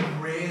want to be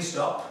raised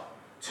up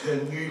to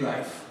a new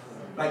life.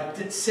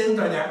 Like, sin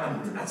down there,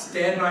 and that's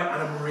dead now,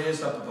 and I'm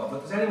raised up above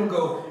it. Does anyone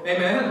go,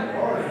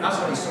 amen? That's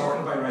what he's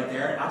talking about right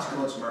there. That's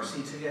God's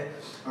mercy to you.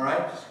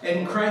 Alright?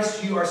 In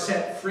Christ you are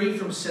set free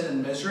from sin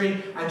and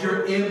misery, and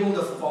you're able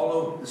to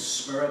follow the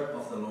Spirit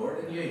of the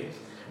Lord in you.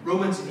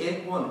 Romans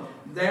 8:1.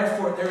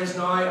 Therefore, there is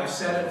now, I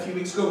said it a few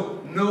weeks ago,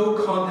 no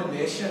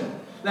condemnation.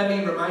 Let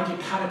me remind you,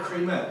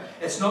 katakrima.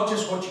 It's not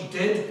just what you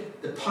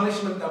did, the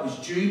punishment that was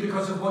due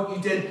because of what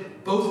you did.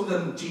 Both of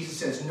them, Jesus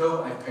says,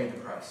 no, I've paid the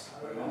price.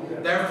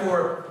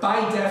 Therefore,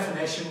 by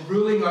definition,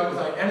 ruling out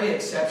without any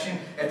exception,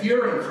 if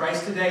you're in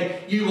Christ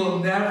today, you will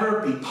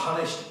never be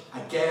punished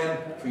again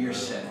for your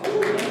sin.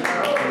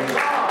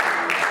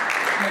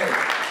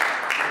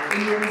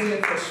 In Romans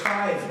 8 verse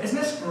 5, isn't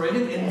this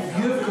brilliant? In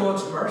view of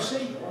God's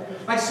mercy.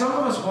 Like, some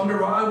of us wonder,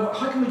 well,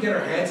 how can we get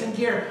our heads in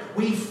gear?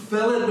 We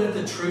fill it with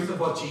the truth of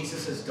what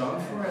Jesus has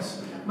done for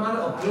us. Man,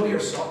 it'll blow your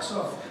socks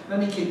off. Let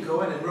me keep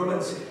going. In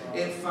Romans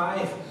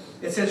 8:5,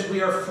 it says,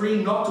 we are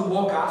free not to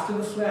walk after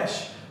the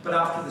flesh, but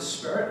after the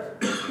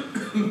Spirit.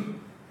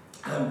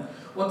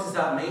 What does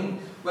that mean?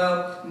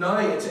 Well, now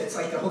it's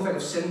like the whole thing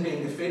of sin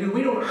being defeated.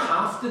 We don't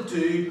have to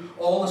do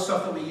all the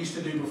stuff that we used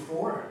to do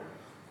before.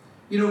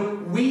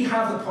 We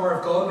have the power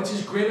of God, which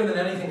is greater than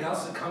anything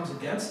else that comes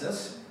against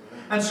us.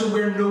 And so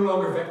we're no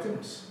longer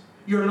victims.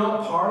 You're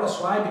not powerless.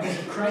 Why? Because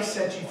if Christ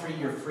sets you free,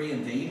 you're free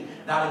indeed.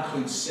 That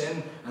includes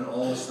sin and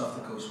all the stuff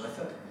that goes with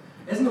it.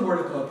 Isn't the Word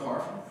of God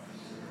powerful?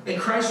 In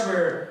Christ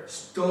we're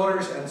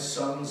daughters and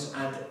sons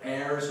and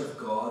heirs of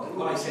God.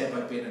 What I say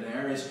about being an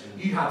heir is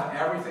you have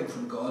everything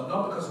from God,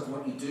 not because of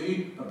what you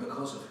do, but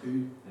because of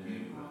who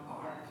you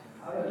are.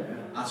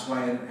 That's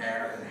why an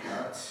heir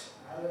inherits.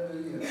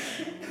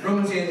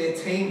 Romans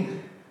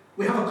 8:18.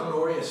 We have a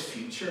glorious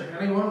future.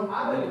 Anyone?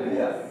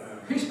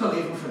 Who's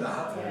believing for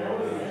that?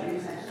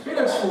 Who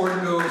looks forward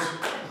and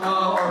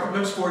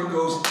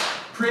goes,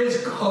 praise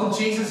God,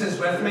 Jesus is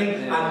with me,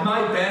 and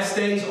my best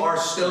days are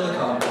still to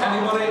come.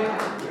 Anybody?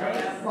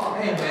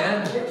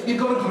 Amen. You've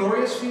got a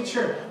glorious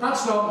future.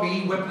 That's not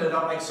me whipping it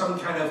up like some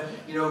kind of,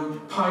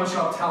 pound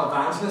shop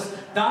televangelist.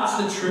 That's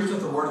the truth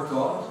of the Word of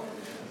God.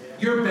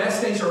 Your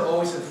best days are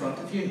always in front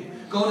of you.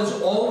 God is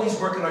always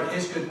working out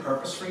His good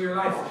purpose for your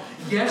life.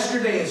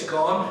 Yesterday is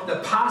gone. The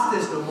past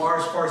is no more.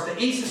 As far as the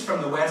east is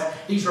from the west,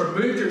 He's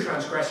removed your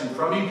transgression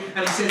from you.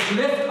 And He says,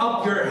 lift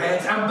up your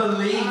heads and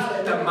believe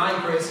that my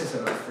grace is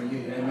enough for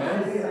you.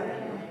 Amen.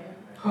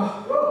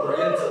 Oh,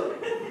 brilliant.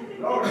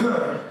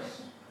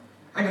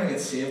 I'm going to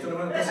get saved in a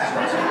minute. This is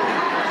awesome.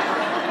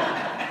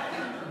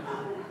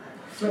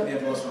 Flip me,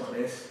 I've lost my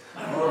place.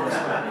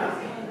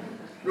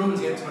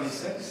 Romans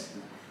 8:26.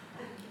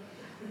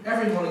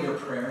 Every one of your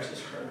prayers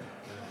is heard.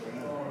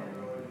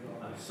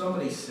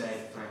 Somebody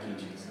say, thank you,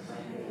 Jesus.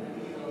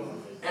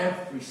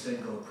 Every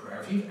single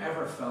prayer. If you've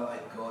ever felt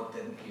like God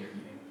didn't hear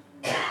you,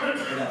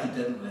 or that He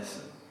didn't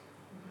listen,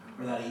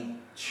 or that He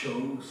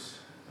chose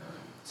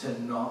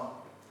to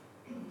not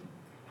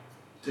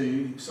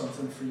do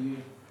something for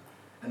you,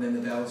 and then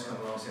the devil's come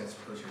along and says,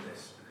 because you're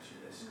this, because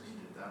you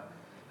did that.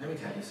 Let me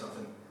tell you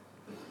something.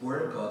 The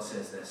Word of God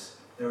says this.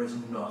 there is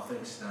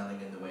nothing standing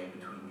in the way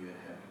between you and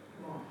him.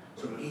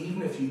 So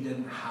even if you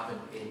didn't have it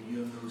in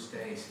you in those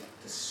days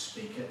to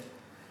speak it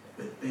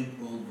with big,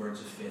 bold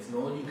words of faith, and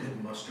all you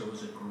could muster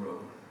was a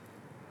groan,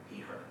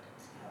 he heard it.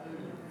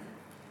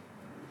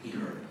 He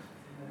heard it.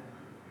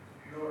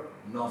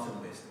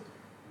 Nothing wasted.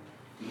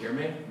 Do you hear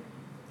me?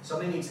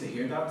 Somebody needs to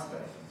hear that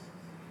today.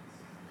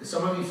 Because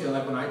some of you feel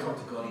like when I talk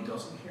to God, he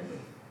doesn't hear me.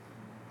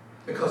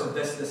 Because of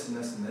this, this, and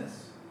this, and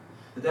this.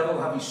 The devil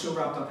will have you so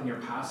wrapped up in your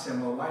past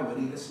saying, well, why would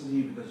he listen to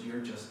you? Because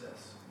you're just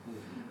this.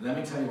 Let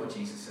me tell you what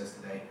Jesus says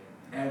today.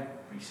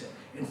 Every sin.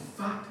 In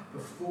fact,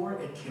 before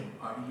it came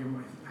out of your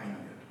mouth, I knew it.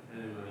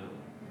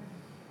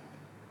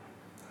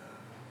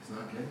 Isn't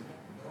that good?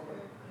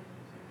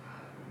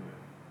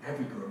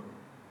 Every groan,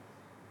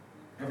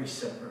 every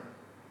simper,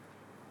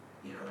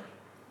 he heard.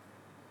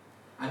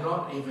 And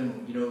not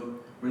even,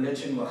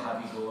 religion will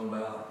have you going,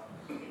 well,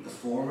 the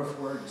form of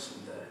words,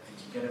 and did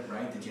you get it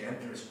right? Did you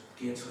enter his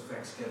gates with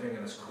thanksgiving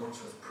and his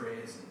courts with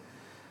praise?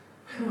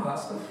 And all that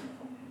stuff.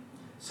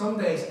 Some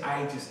days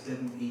I just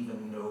didn't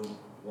even know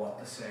what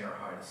to say or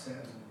how to say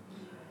it.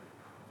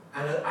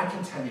 And I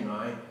can tell you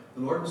now,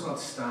 the Lord was not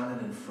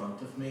standing in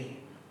front of me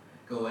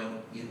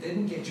going, you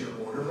didn't get your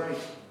order right.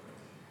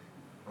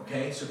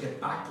 Okay, so get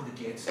back to the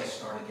gates and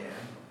start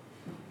again.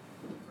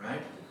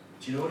 Right?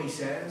 Do you know what he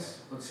says?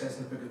 What it says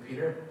in the book of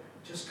Peter?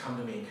 Just come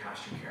to me and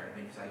cast your care to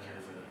me because I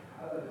care for you.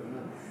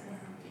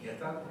 Do you get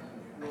that?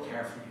 I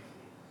care for you.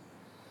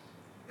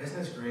 Isn't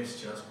his grace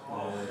just I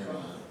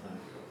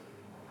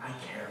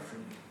care for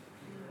you.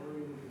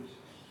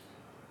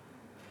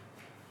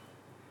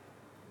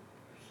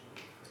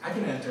 I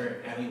can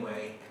enter any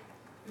way.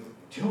 Do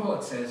you know what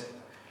it says?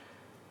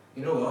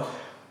 You know what?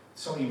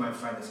 Some of you might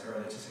find this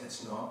early.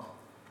 It's not.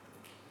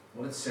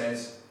 What it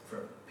says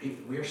for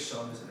people, we're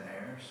sons and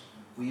heirs.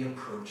 We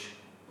approach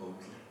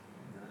boldly.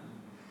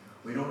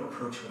 We don't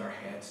approach with our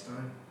heads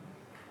down.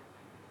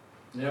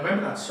 You know,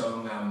 remember that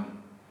song,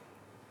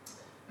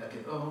 like,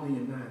 only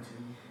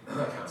imagine.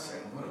 I can't sing.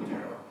 What a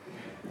terrible.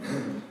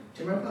 Do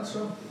you remember that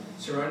song?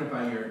 Surrounded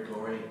by your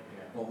glory,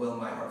 what will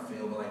my heart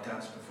feel? Will I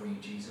dance before you,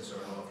 Jesus, or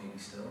will I be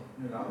still?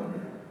 You know that one?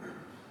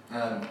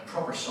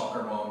 Proper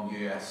soccer mom,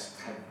 US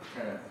type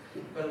kind of.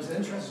 But it was an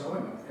interesting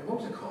song. What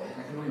was it called? I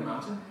can only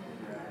imagine.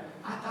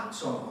 That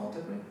song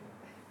haunted me.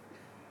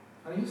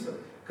 And I used to,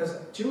 because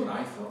do you know what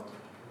I thought?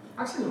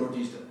 Actually, the Lord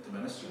used it to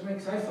minister to me,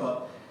 because I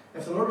thought,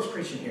 if the Lord was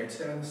preaching here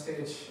today on the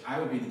stage, I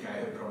would be the guy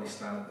who would probably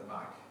stand at the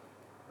back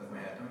with my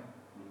head down.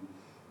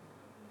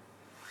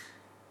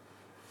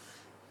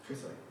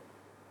 Truthfully.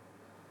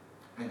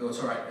 And go, it's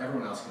alright,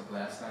 everyone else get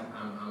blessed,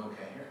 I'm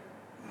okay here.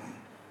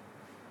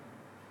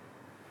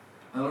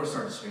 And the Lord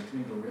started to speak to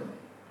me and go, really?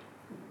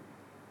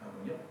 I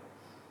went, yep.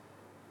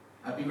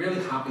 I'd be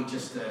really happy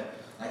just to,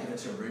 like if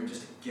it's a room,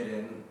 just to get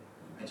in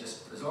and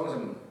just, as long as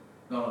I'm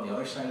not on the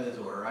other side of the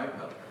door, right?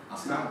 But I'll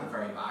stand at the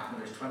very back and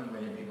there's 20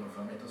 million people in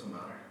front of me, it doesn't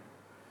matter.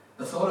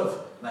 The thought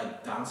of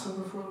like dancing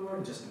before the Lord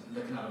and just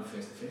looking at him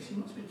face to face, he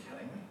must be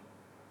kidding me.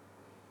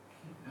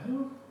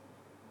 No.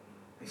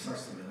 He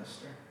starts to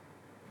minister.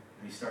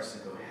 And he starts to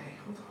go, hey,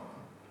 hold on.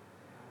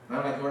 And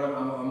I'm like, Lord,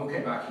 I'm okay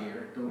back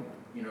here. Don't,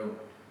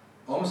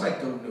 almost like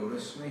don't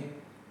notice me.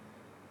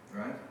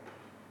 Right?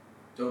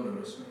 Don't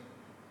notice me.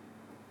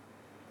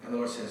 And the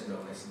Lord says, no,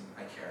 listen,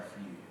 I care for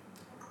you.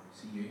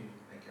 See you,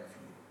 I care for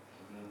you.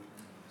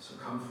 So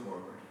come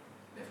forward,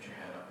 lift your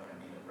head up, and I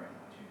need it right at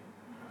you.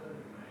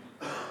 Right?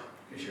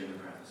 Because you're in the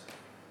presence of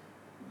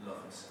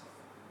love itself.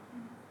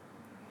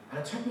 And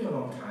it took me a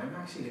long time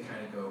actually to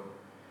kind of go,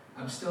 I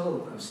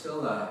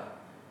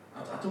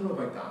don't know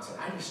about dancing.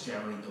 I just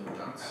generally don't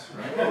dance,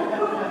 right?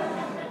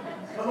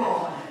 Come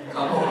on.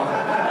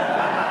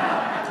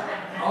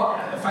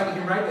 If I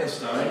can write this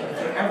down, if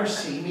you ever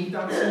see me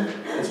dancing,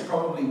 it's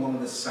probably one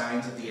of the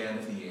signs at the end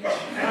of the age.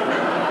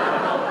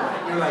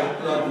 You're like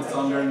Blood and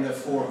Thunder and the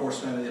 4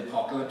 horsemen of the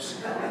apocalypse.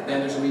 Then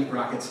there's wee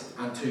brackets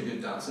and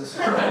Toogood dances,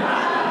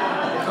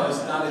 right?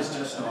 Because that is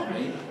just not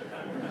me.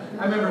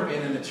 I remember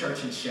being in a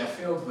church in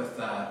Sheffield with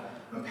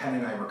when Penny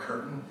and I were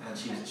curtain, and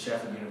she was at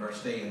Sheffield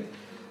University, and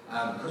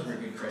because we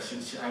were good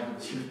Christians,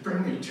 she would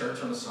bring me to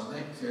church on a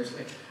Sunday,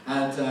 seriously,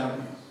 and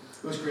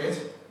it was great.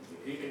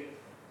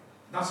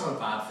 That's not a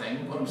bad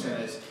thing. What I'm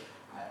saying is,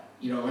 I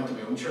went to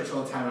my own church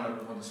all the time, and I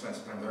wanted to spend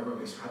some time there, but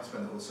we had to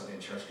spend the whole Sunday in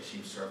church because she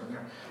was serving there.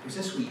 There was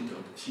this wee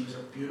dote. She was a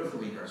beautiful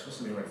wee girl, supposed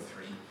to be around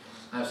 3.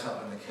 I was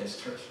helping the kids'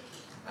 church,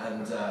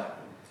 and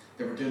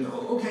they were doing the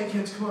whole, okay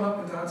kids, come on up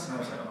and dance, and I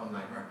was like, oh,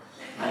 nightmare.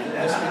 And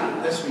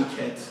this wee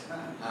kid,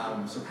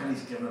 so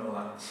Penny's giving it a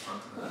lot of fun.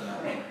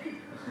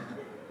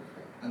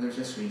 And there's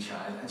this wee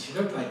child, and she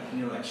looked like,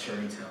 like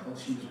Shirley Temple.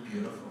 She was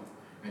beautiful,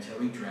 and she had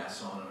a wee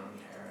dress on and her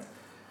wee hair.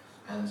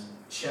 And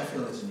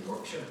Sheffield is in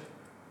Yorkshire,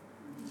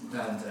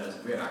 and there's a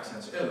great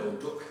accent. So, hello,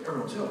 duck.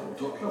 Everyone's hello,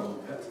 duck, hello,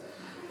 pet.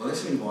 Well,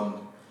 this wee one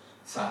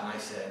sat, and I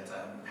said,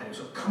 Penny was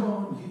like, come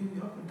on,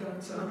 you up and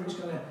dance, Andrew's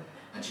gonna.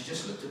 And she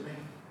just looked at me.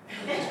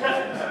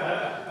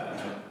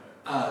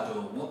 I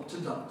don't want to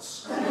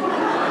dance.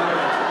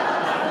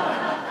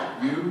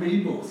 You and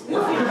me both. And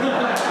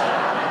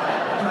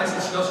I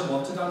said, she doesn't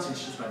want to dance, and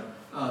she just went,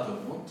 I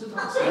don't want to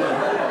dance.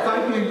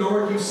 Thank you,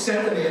 Lord, you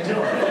sent an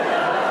angel.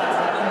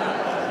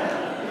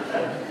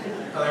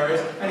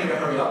 Hilarious. I need to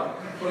hurry up.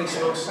 Holy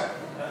smokes.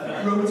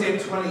 Romans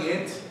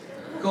 8:28.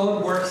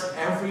 God works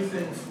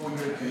everything for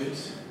your good.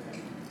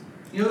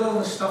 You know all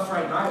the stuff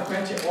right now? I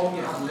bet you all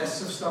you have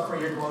lists of stuff where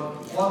you're going,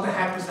 what the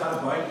heck was that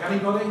about?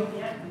 Anybody?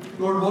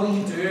 Lord, what are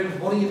you doing?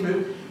 What are you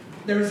moving?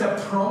 There is a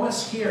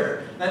promise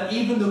here that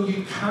even though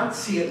you can't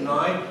see it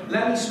now,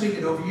 let me speak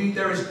it over you.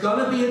 There is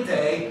going to be a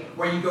day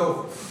where you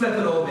go, flip,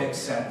 it all makes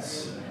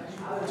sense.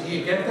 Do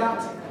you get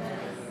that?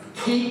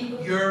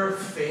 Keep your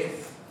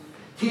faith.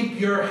 Keep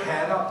your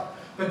head up.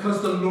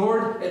 Because the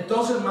Lord, it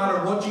doesn't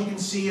matter what you can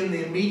see in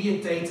the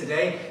immediate day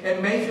today.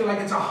 It may feel like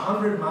it's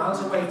 100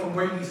 miles away from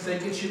where you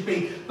think it should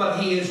be, but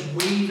He is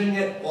weaving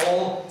it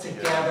all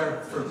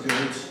together for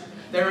good.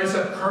 There is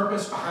a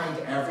purpose behind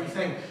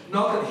everything.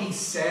 Not that He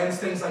sends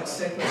things like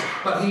sickness,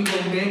 but He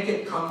will make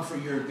it come for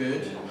your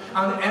good.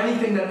 And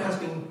anything that has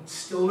been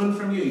stolen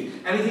from you,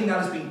 anything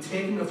that has been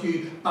taken of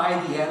you by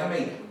the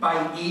enemy,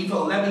 by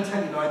evil, let me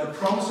tell you now, the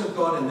promise of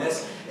God in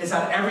this is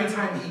that every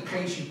time He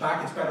pays you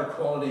back, it's better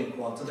quality and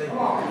quantity.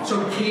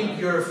 So keep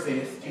your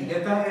faith. Do you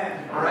get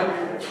that? All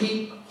right?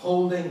 Keep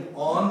holding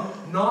on,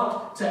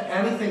 not to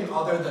anything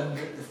other than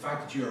the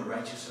fact that you are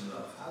righteous in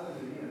love.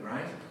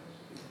 Right?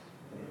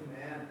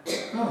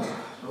 Oh,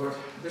 Lord.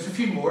 There's a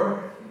few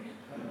more.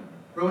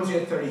 Romans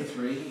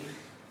 8:33.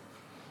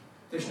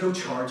 There's no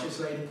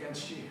charges laid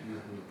against you.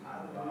 Isn't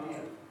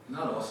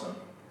that awesome?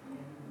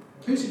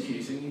 Who's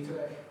accusing you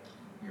today?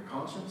 Your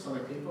conscience? Other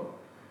people?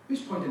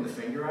 Who's pointing the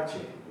finger at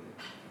you?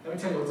 Let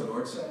me tell you what the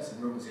Lord says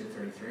in Romans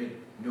 8:33.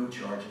 No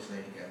charges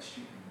laid against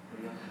you.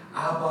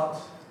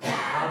 But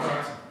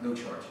no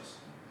charges.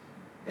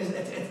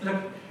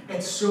 Look,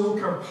 it's so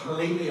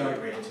completely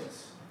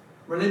outrageous.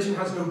 Religion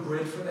has no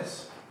grid for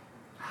this.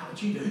 But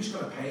you do. Who's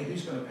going to pay?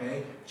 Who's going to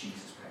pay?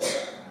 Jesus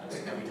pays.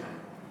 Every time.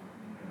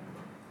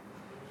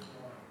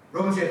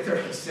 Romans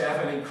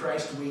 8:37, in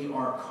Christ we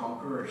are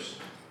conquerors.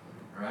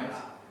 Alright?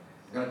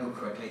 I've got to go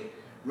quickly.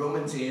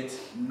 Romans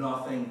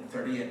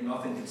 8:38,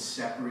 nothing can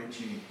separate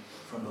you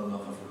from the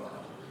love of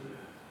God.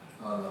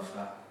 Oh, I love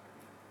that.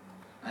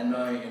 And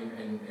now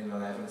in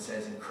 11 it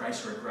says, in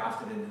Christ we're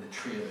grafted into the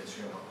tree of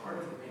Israel, a part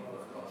of the people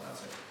of God.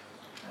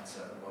 That's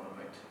one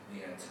about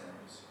the end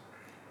times.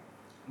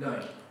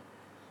 Now,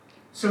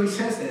 so he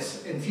says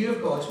this, in view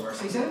of God's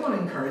mercy. Is anyone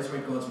encouraged by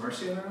God's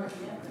mercy in their life?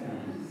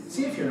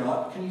 See if you're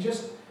not, can you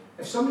just,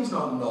 if somebody's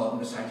not nodding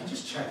beside you,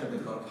 just check that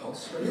they've got a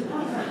pulse, will you?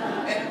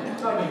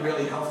 That would be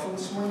really helpful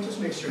this morning.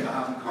 Just make sure you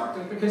haven't carked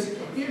it, because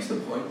here's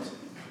the point.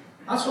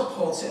 That's what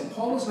Paul's saying.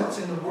 Paul is not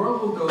saying the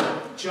world will go,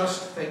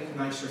 just think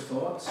nicer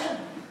thoughts.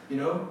 You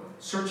know,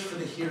 search for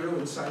the hero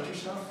inside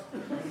yourself.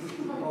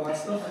 All that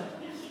stuff.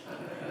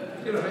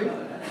 You know what I mean?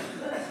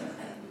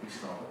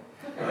 Stop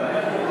it.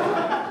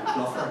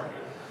 Bluffer.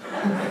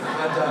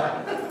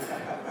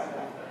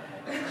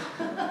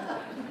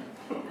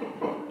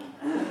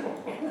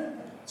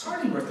 It's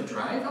hardly worth the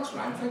drive, that's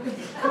what I'm thinking.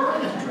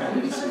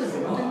 I'm just saying that.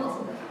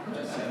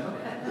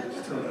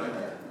 Just throw it out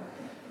there.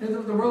 You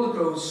know, the world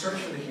goes, search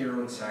for the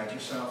hero inside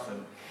yourself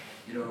and,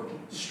 you know,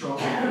 strong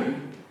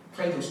you.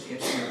 Play those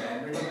tapes in your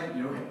bed every night,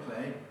 you know, hit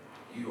play.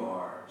 You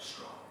are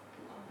strong.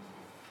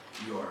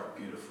 You are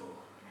beautiful.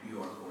 You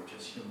are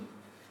gorgeous. You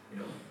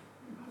know.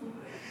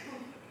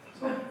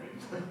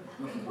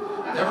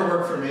 Never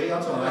worked for me,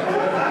 that's all I do.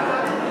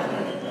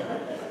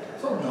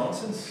 It's all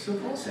nonsense. So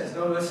Paul says,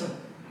 no, listen,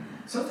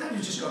 sometimes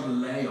you just got to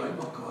lay out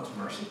what God's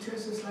mercy to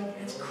us is like.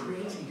 It's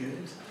crazy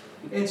good.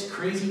 It's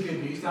crazy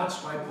good news.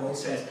 That's why Paul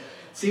says,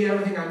 see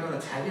everything I'm going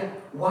to tell you,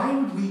 why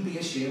would we be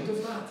ashamed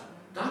of that?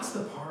 That's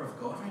the power of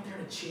God right there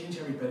to change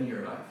every bit of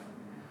your life.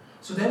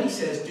 So then he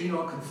says, do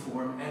not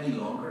conform any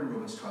longer, in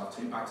Romans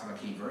 12:2, back to my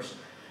key verse.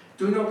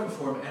 Do not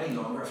conform any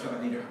longer, I feel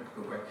like I need to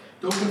go quick.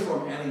 Don't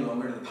conform any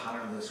longer to the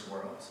pattern of this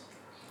world.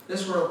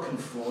 This word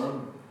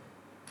conform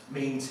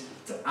means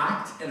to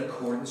act in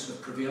accordance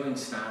with prevailing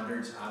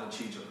standards,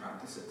 attitudes, or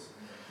practices.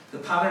 The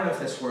pattern of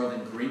this world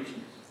in Greek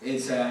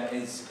it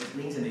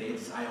means an age,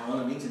 it's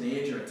ion, it means an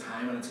age or a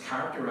time, and it's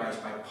characterized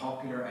by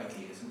popular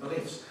ideas and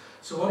beliefs.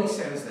 So what he's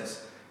saying is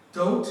this,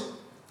 don't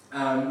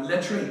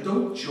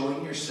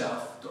join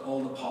yourself to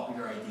all the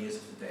popular ideas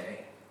of the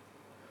day.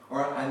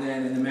 And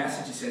then in the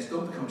message it says,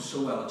 don't become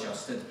so well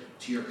adjusted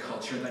to your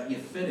culture that you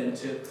fit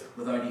into it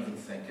without even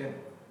thinking.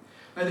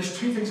 Now there's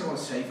two things I want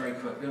to say very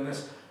quickly on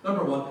this.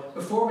 Number one,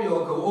 before we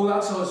all go, oh,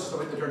 that's all just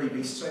about the dirty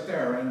beasts out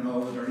there and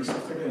all the dirty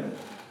stuff they're doing.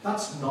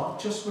 That's not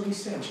just what he's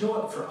saying. Do you know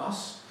what? For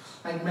us,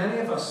 like many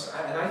of us,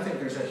 and I think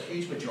there's a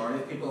huge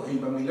majority of people who,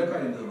 when we look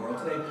out into the world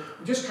today,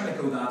 we just kind of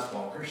go, that's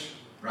bonkers,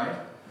 right?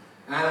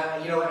 And I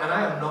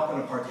am not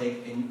going to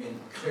partake in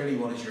clearly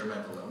what is your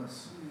mental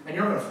illness. And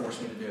you're not going to force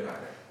me to do it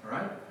either, all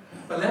right?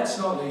 But let's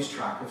not lose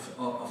track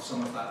of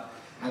some of that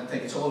and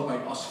think it's all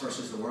about us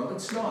versus the world.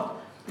 It's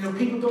not. You know,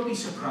 people, don't be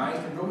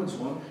surprised in Romans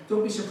 1,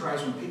 don't be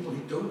surprised when people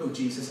who don't know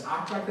Jesus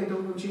act like they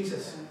don't know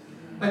Jesus.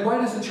 Like,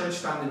 why does the church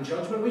stand in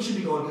judgment? We should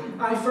be going,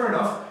 aye, fair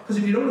enough, because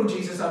if you don't know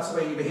Jesus, that's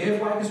the way you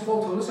behave. Why? Because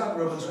Paul told us that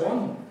in Romans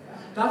 1.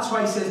 That's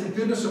why he says the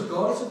goodness of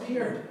God has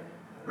appeared,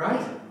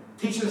 right?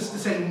 Teaching us to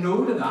say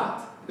no to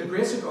that. The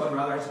grace of God,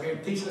 rather, has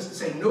appeared, teaching us to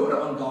say no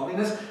to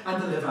ungodliness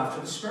and to live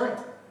after the Spirit.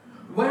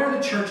 Where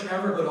the church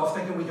ever got off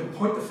thinking we can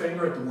point the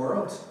finger at the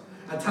world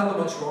and tell them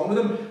what's wrong with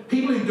them?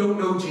 People who don't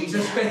know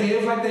Jesus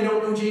behave like they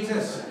don't know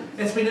Jesus.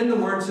 It's been in the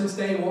Word since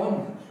day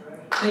one.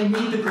 They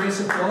need the grace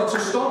of God, so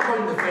stop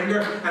pointing the finger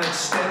and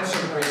extend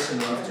some grace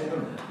and love to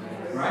them.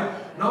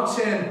 Right? Not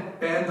saying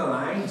bend the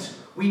lines.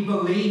 We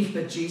believe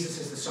that Jesus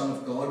is the Son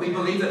of God. We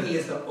believe that he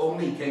is the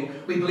only King.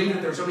 We believe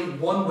that there's only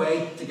one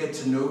way to get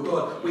to know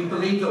God. We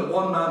believe that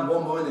one man,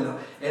 one woman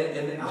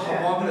in a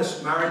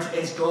homogeneous marriage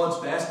is God's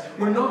best.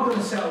 We're not going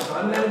to settle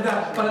down on any of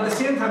that. But at the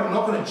same time, I'm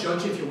not going to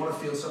judge you if you want to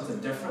feel something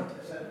different.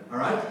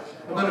 Alright?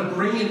 I'm going to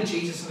bring you to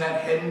Jesus and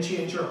let him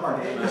change your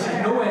heart. Because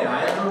there's no way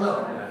I ever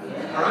will.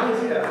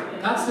 Alright?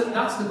 That's the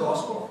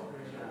gospel.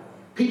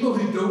 People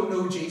who don't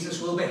know Jesus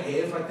will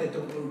behave like they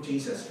don't know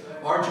Jesus.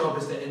 Our job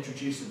is to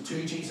introduce them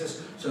to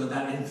Jesus so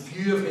that in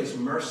view of his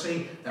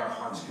mercy, their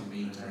hearts can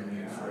be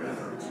renewed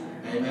forever.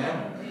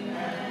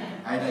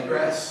 Amen? I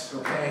digress,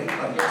 okay?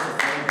 But here's the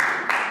thing.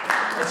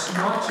 It's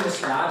not just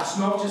that. It's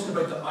not just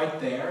about the out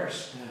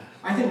there's.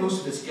 I think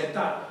most of us get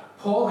that.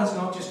 Paul has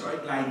not just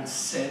outlined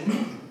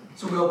sin,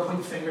 so we all point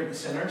the finger at the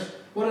sinners.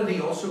 What did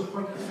he also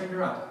point the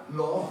finger at?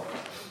 Law.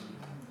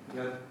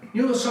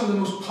 You know, some of the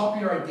most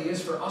popular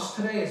ideas for us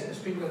today as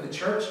people in the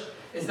church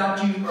is that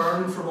you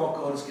earn from what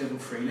God has given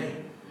freely.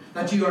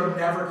 That you are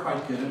never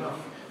quite good enough.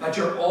 That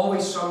you're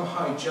always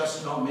somehow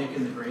just not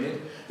making the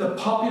grade. The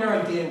popular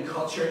idea in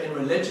culture, in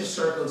religious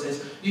circles,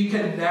 is you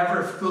can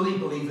never fully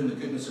believe in the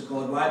goodness of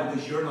God. Why?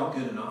 Because you're not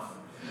good enough.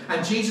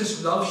 And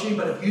Jesus loves you,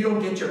 but if you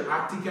don't get your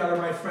act together,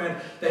 my friend,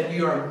 then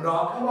you are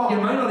not, you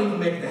might not even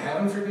make it to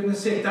heaven, for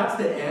goodness sake. That's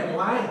the end.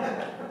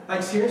 Why?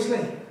 Like,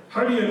 seriously,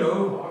 how do you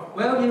know?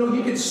 Well, you know,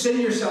 you could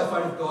sin yourself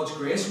out of God's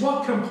grace.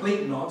 What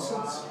complete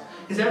nonsense.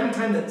 Because every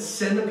time that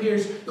sin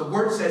appears, the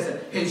Word says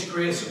that his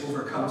grace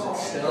overcomes it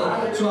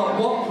still. So at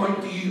what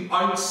point do you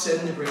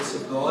out-sin the grace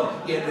of God?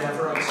 You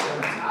never out-sin it.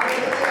 In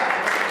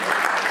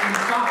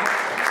fact,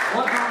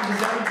 what happens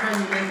is every time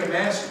you make a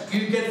mess,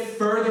 you get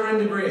further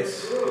into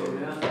grace.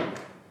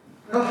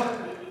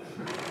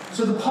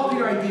 So the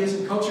popular ideas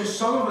in culture,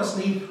 some of us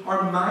need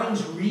our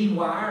minds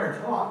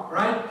rewired,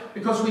 right?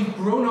 Because we've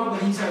grown up with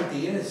these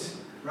ideas.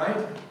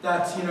 Right?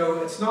 That, you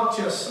know, it's not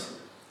just,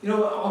 you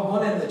know, on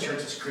one end of the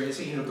church is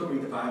crazy, you know, don't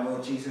read the Bible,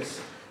 Jesus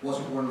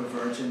wasn't born of a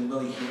virgin, will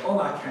he heal, all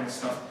that kind of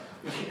stuff.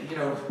 You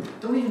know,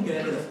 don't even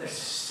get into the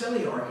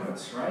silly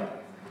arguments, right?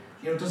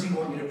 You know, does he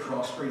want you to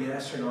prosper,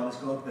 yes or not, is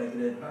God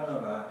bigoted, blah, blah,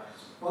 blah,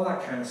 all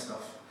that kind of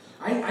stuff.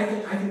 I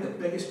think the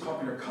biggest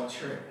popular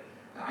culture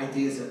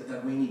ideas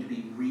that we need to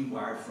be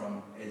rewired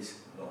from is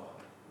law.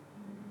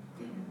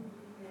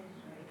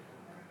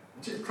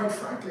 Just, quite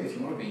frankly, if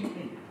you want to be,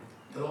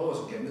 the law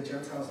wasn't given to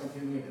Gentiles like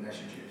you and me,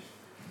 unless you're Jews.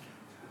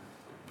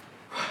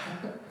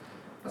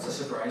 That's a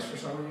surprise for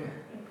some of you.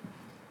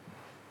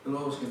 The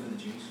law was given to the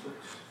Jews,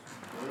 folks.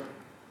 It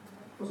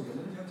wasn't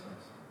given to the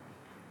Gentiles.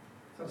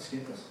 That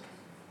escaped us.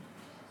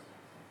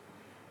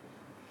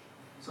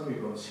 Some of you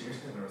are going,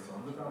 seriously, I never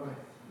thought of it that way.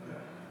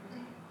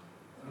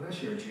 Unless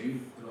you're a Jew,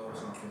 the law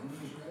was not given to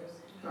you.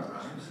 That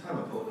rhymes. I'm a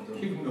poet, don't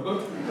even know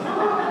it.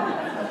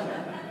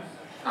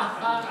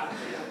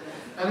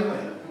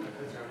 Anyway.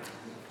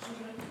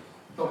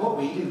 But what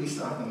we do, we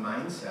still have the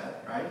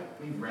mindset, right?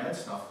 We've read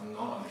stuff and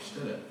not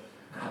understood it,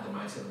 and had the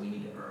mindset that we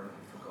need to earn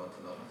for God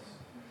to love us.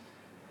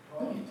 No,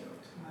 you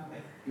don't.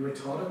 You were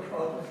taught it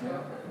probably.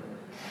 Yeah.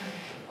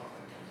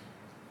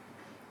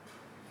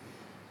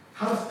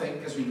 How to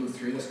think as we go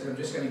through this, because I'm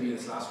just going to give you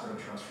this last word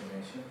of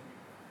transformation.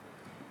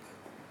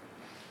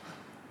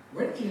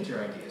 Where did you get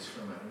your ideas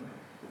from anyway?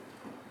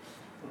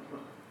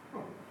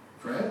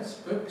 Friends,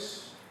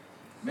 books,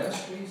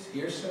 ministries,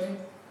 hearsay,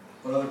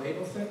 what other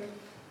people think?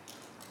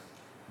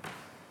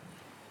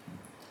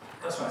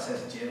 That's why it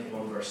says in James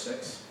 1 verse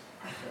 6.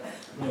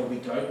 You know, we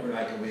doubt, we're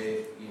like a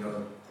wave, you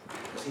know,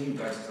 because he who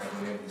doubts is like a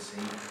wave of the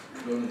sea,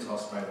 blown and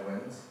tossed by the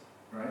winds,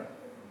 right?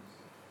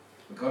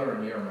 We've got to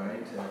renew our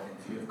mind in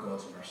view of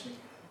God's mercy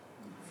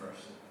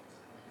first.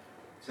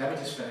 So let me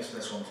just finish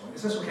this one point.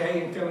 Is this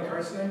okay? You feel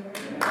encouraged today?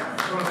 Yeah. I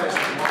just want to finish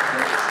this one.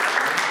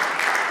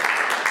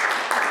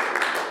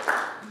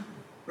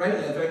 Right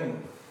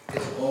living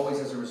is always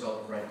as a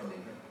result of right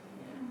believing.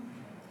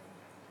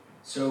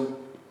 So,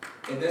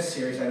 in this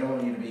series, I don't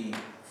want you to be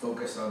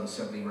focused on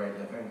simply right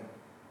living.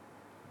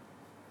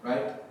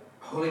 Right?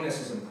 Holiness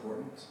is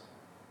important.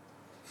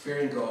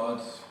 Fearing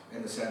God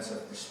in the sense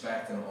of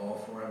respect and awe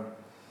for him.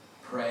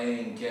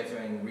 Praying,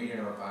 giving,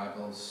 reading our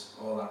Bibles,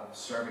 all that,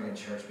 serving in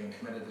church, being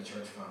committed to the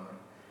church family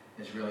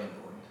is really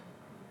important.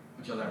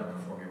 But you'll never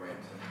perform your way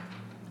into it.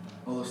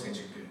 All those things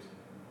are good.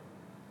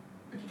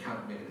 But you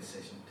can't make a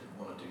decision to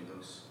want to do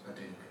those and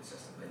do them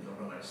consistently. You'll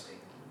run out of steam.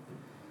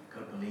 You've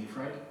got to believe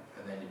right,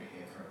 and then you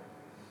behave right.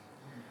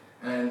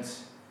 And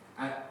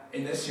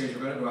in this series,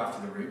 we're going to go after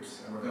the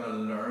roots, and we're going to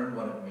learn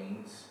what it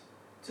means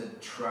to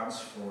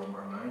transform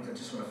our minds. I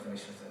just want to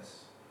finish with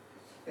this.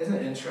 Isn't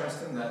it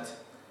interesting that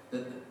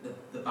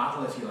the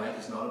battle, if you like,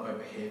 is not about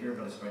behaviour,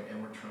 but it's about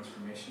inward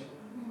transformation.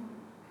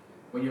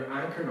 When you're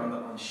anchored on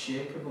the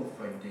unshakable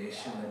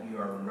foundation that you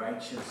are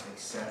righteous,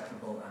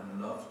 acceptable,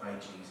 and loved by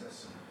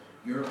Jesus,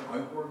 your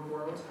outward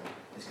world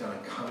is going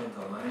to come into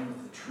line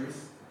with the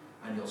truth,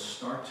 and you'll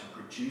start to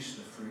produce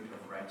the fruit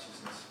of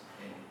righteousness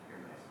in your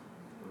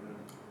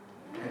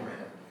life.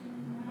 Amen.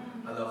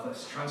 I love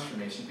this.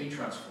 Transformation. Be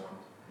transformed.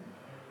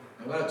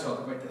 I'm going to talk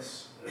about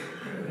this.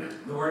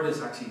 The word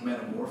is actually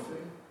metamorpho.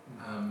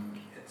 I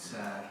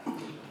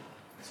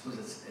suppose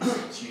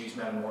it's used,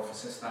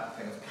 metamorphosis, that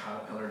thing of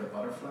caterpillar to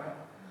butterfly.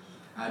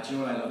 Do you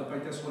know what I love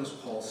about this? What does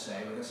Paul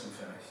say with this? I'm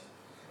finished.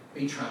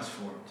 Be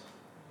transformed.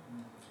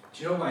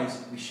 Do you know why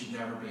we should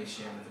never be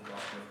ashamed of the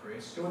gospel of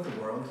grace? Do you know what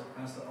the world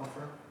has to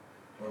offer?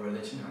 Or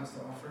religion has to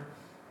offer?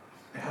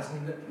 It has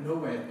no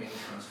way of being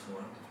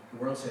transformed. The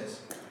world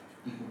says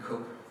you can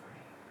cope.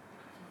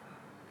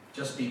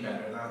 Just be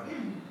better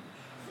than.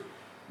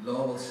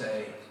 Law will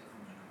say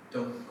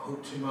don't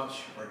hope too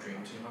much or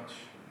dream too much.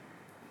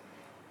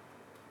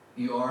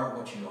 You are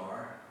what you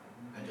are,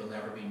 and you'll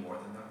never be more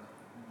than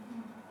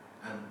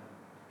that. And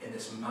in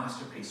this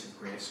masterpiece of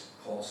grace,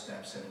 Paul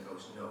steps in and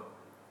goes, no,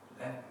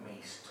 let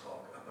me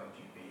talk about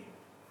you being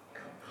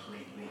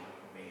completely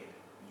made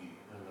new.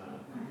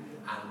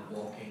 And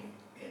walking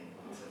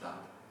into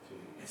that.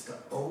 It's the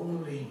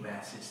only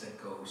message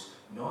that goes,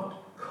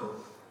 not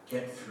cope,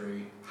 get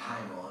through,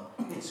 hang on.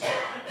 It's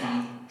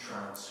be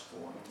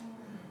transformed.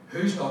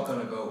 Who's not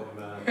going to go,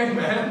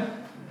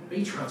 amen?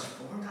 Be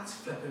transformed. That's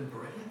flipping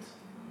brilliant.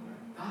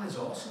 That is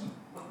awesome.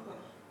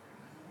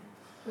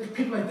 There's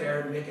people out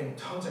there making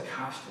tons of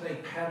cash today,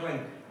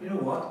 peddling. You know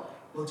what?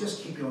 We'll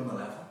just keep you on the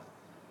level.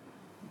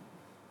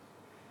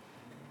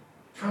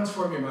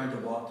 Transform your mind to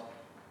what?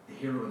 The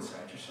hero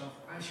inside yourself.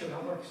 I'm sure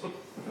that works.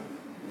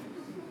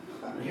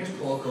 And here's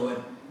Paul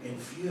going, in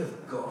view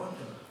of God,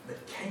 the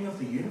King of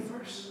the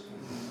universe,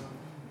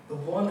 the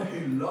one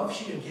who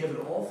loves you and gave it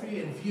all for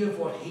you, in view of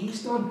what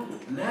he's done,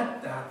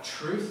 let that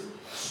truth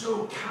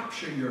so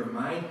capture your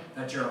mind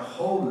that your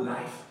whole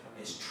life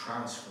is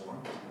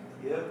transformed.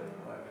 Yep.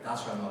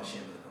 That's why I'm not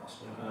ashamed of the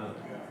gospel.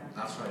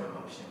 That's why I'm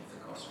not ashamed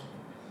of the gospel.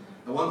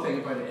 The one thing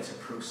about it, it's a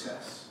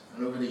process.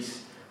 And over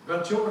these,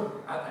 but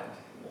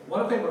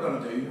what I think we're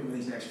going to do over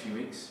these next few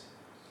weeks,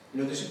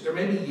 you know, there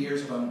may be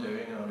years of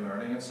undoing and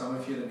unlearning in some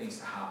of you that needs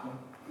to happen,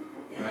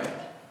 right?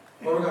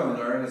 What we're going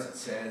to learn is it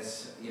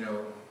says, you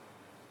know,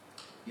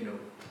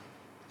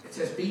 it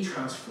says be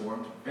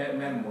transformed,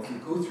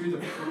 metamorphosis, go through the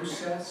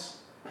process,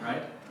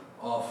 right,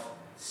 of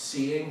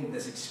seeing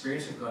this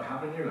experience of God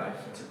happen in your life.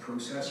 It's a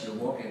process. You'll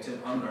walk into it,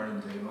 unlearn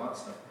and doing all that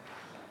stuff.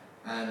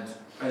 And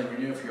by the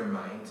renewing of your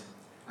mind.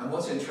 And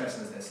what's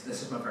interesting is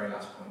this is my very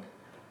last point.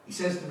 He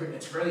says,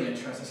 it's really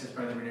interesting, he says,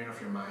 by the renewing of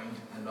your mind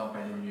and not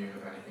by the renewing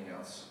of anything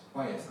else.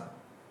 Why is that?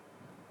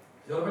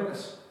 You know about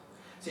this?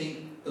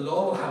 See, the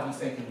law will have you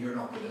thinking you're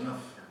not good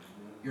enough.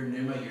 Your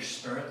pneuma, your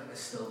spirit is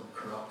still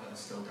corrupt and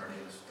it's still dirty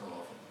and it's still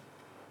awful.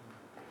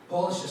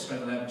 Paul has just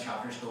spent 11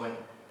 chapters going,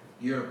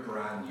 you're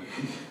brand new,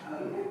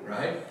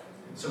 right?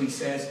 So he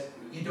says,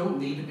 you don't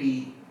need to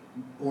be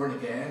born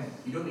again.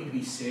 You don't need to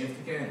be saved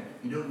again.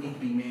 You don't need to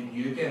be made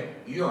new again.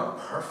 You are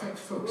perfect,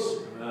 folks.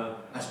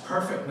 As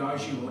perfect now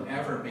as you will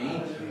ever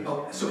be.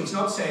 So he's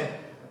not saying,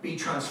 be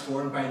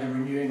transformed by the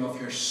renewing of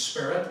your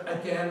spirit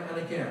again and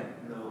again.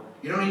 No.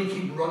 You don't need to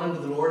keep running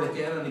to the Lord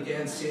again and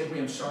again, save me,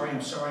 I'm sorry,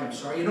 I'm sorry, I'm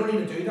sorry. You don't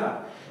need to do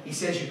that. He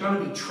says you're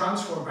going to be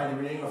transformed by the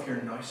renewing of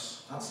your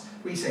nous. That's,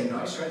 we say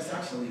nous, right? It's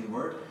actually the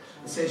word.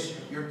 It says,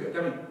 let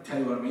me tell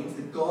you what it means.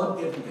 The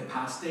God-given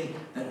capacity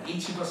that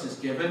each of us is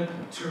given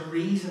to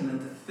reason and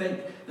to think.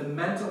 The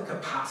mental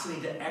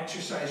capacity to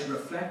exercise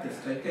reflective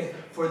thinking.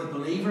 For the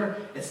believer,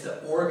 it's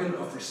the organ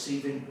of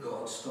receiving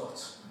God's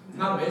thoughts. Isn't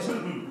that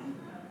amazing?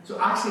 So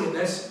actually in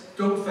this,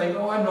 don't think,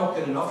 oh, I'm not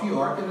good enough. You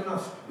are good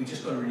enough. We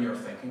just got to renew our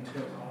thinking to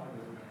it.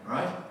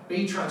 Right?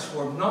 Be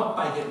transformed, not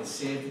by getting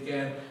saved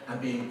again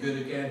and being good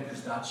again,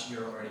 because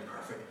you're already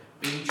perfect.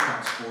 Be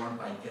transformed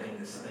by getting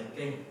this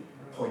thinking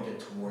pointed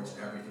towards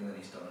everything that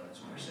he's done in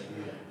his mercy.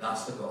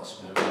 That's the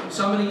gospel.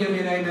 Somebody give me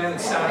an amen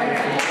and stand on your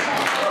feet.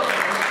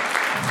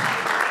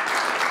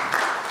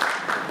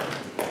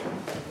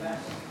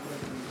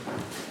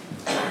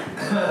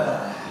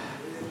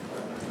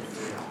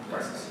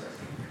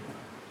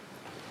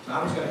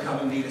 Adam's going to come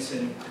and lead us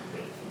in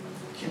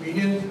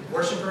communion.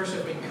 Worshippers,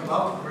 if we can come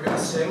up, we're going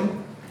to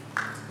sing.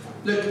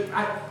 Look,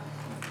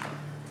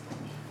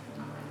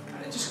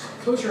 just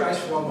close your eyes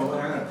for one moment.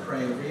 I'm going to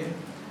pray over you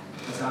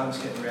as Adam's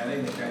getting ready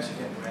and the guys are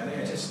getting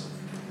ready. I just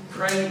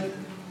pray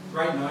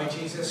right now,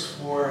 Jesus,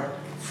 for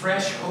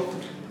fresh hope,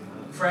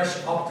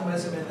 fresh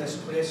optimism in this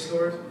place,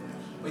 Lord.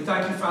 We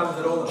thank you, Father,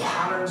 that all the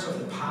patterns of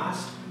the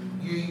past,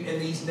 you in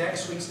these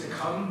next weeks to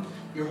come,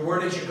 your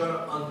word is you're going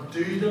to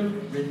undo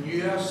them,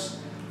 renew us.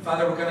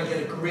 Father, we're going to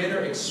get a greater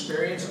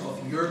experience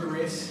of your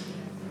grace,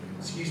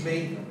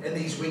 in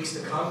these weeks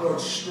to come. Lord,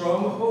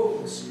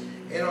 strongholds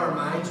in our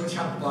minds which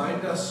have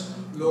bound us,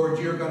 Lord,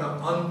 you're going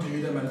to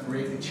undo them and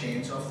break the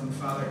chains of them,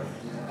 Father.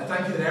 I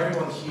thank you that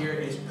everyone here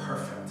is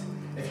perfect.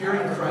 If you're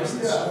in Christ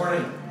this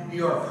morning,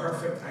 You are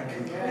perfect and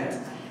complete.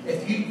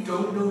 If you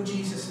don't know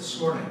Jesus this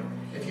morning,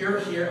 if you're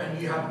here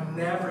and you have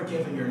never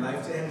given your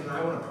life to him, then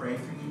I want to pray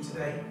for you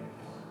today.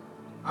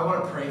 I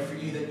want to pray for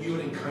you that you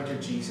would encounter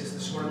Jesus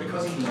this morning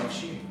because he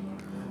loves you.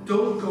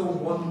 Don't go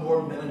one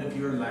more minute of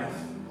your life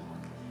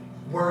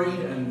worried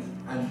and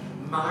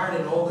mired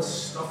in all the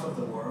stuff of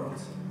the world.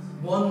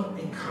 One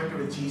encounter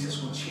with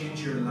Jesus will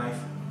change your life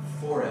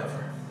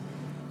forever.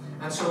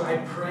 And so I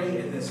pray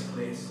in this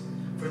place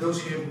for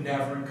those who have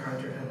never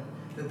encountered him,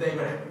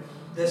 that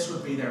this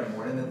would be their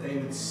morning, that they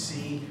would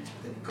see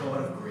the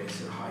God of grace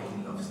and how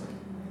he loves them.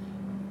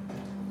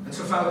 And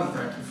so, Father, we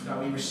thank you for that.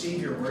 We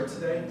receive your word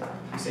today.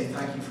 We say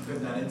thank you for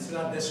putting that into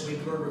that. This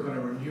week, Lord, we're going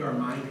to renew our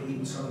mind to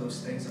even some of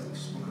those things that we've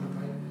spoken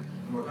about.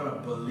 And we're going to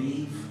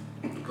believe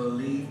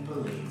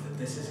that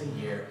this is a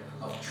year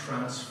of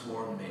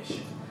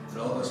transformation. And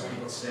all those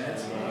people said,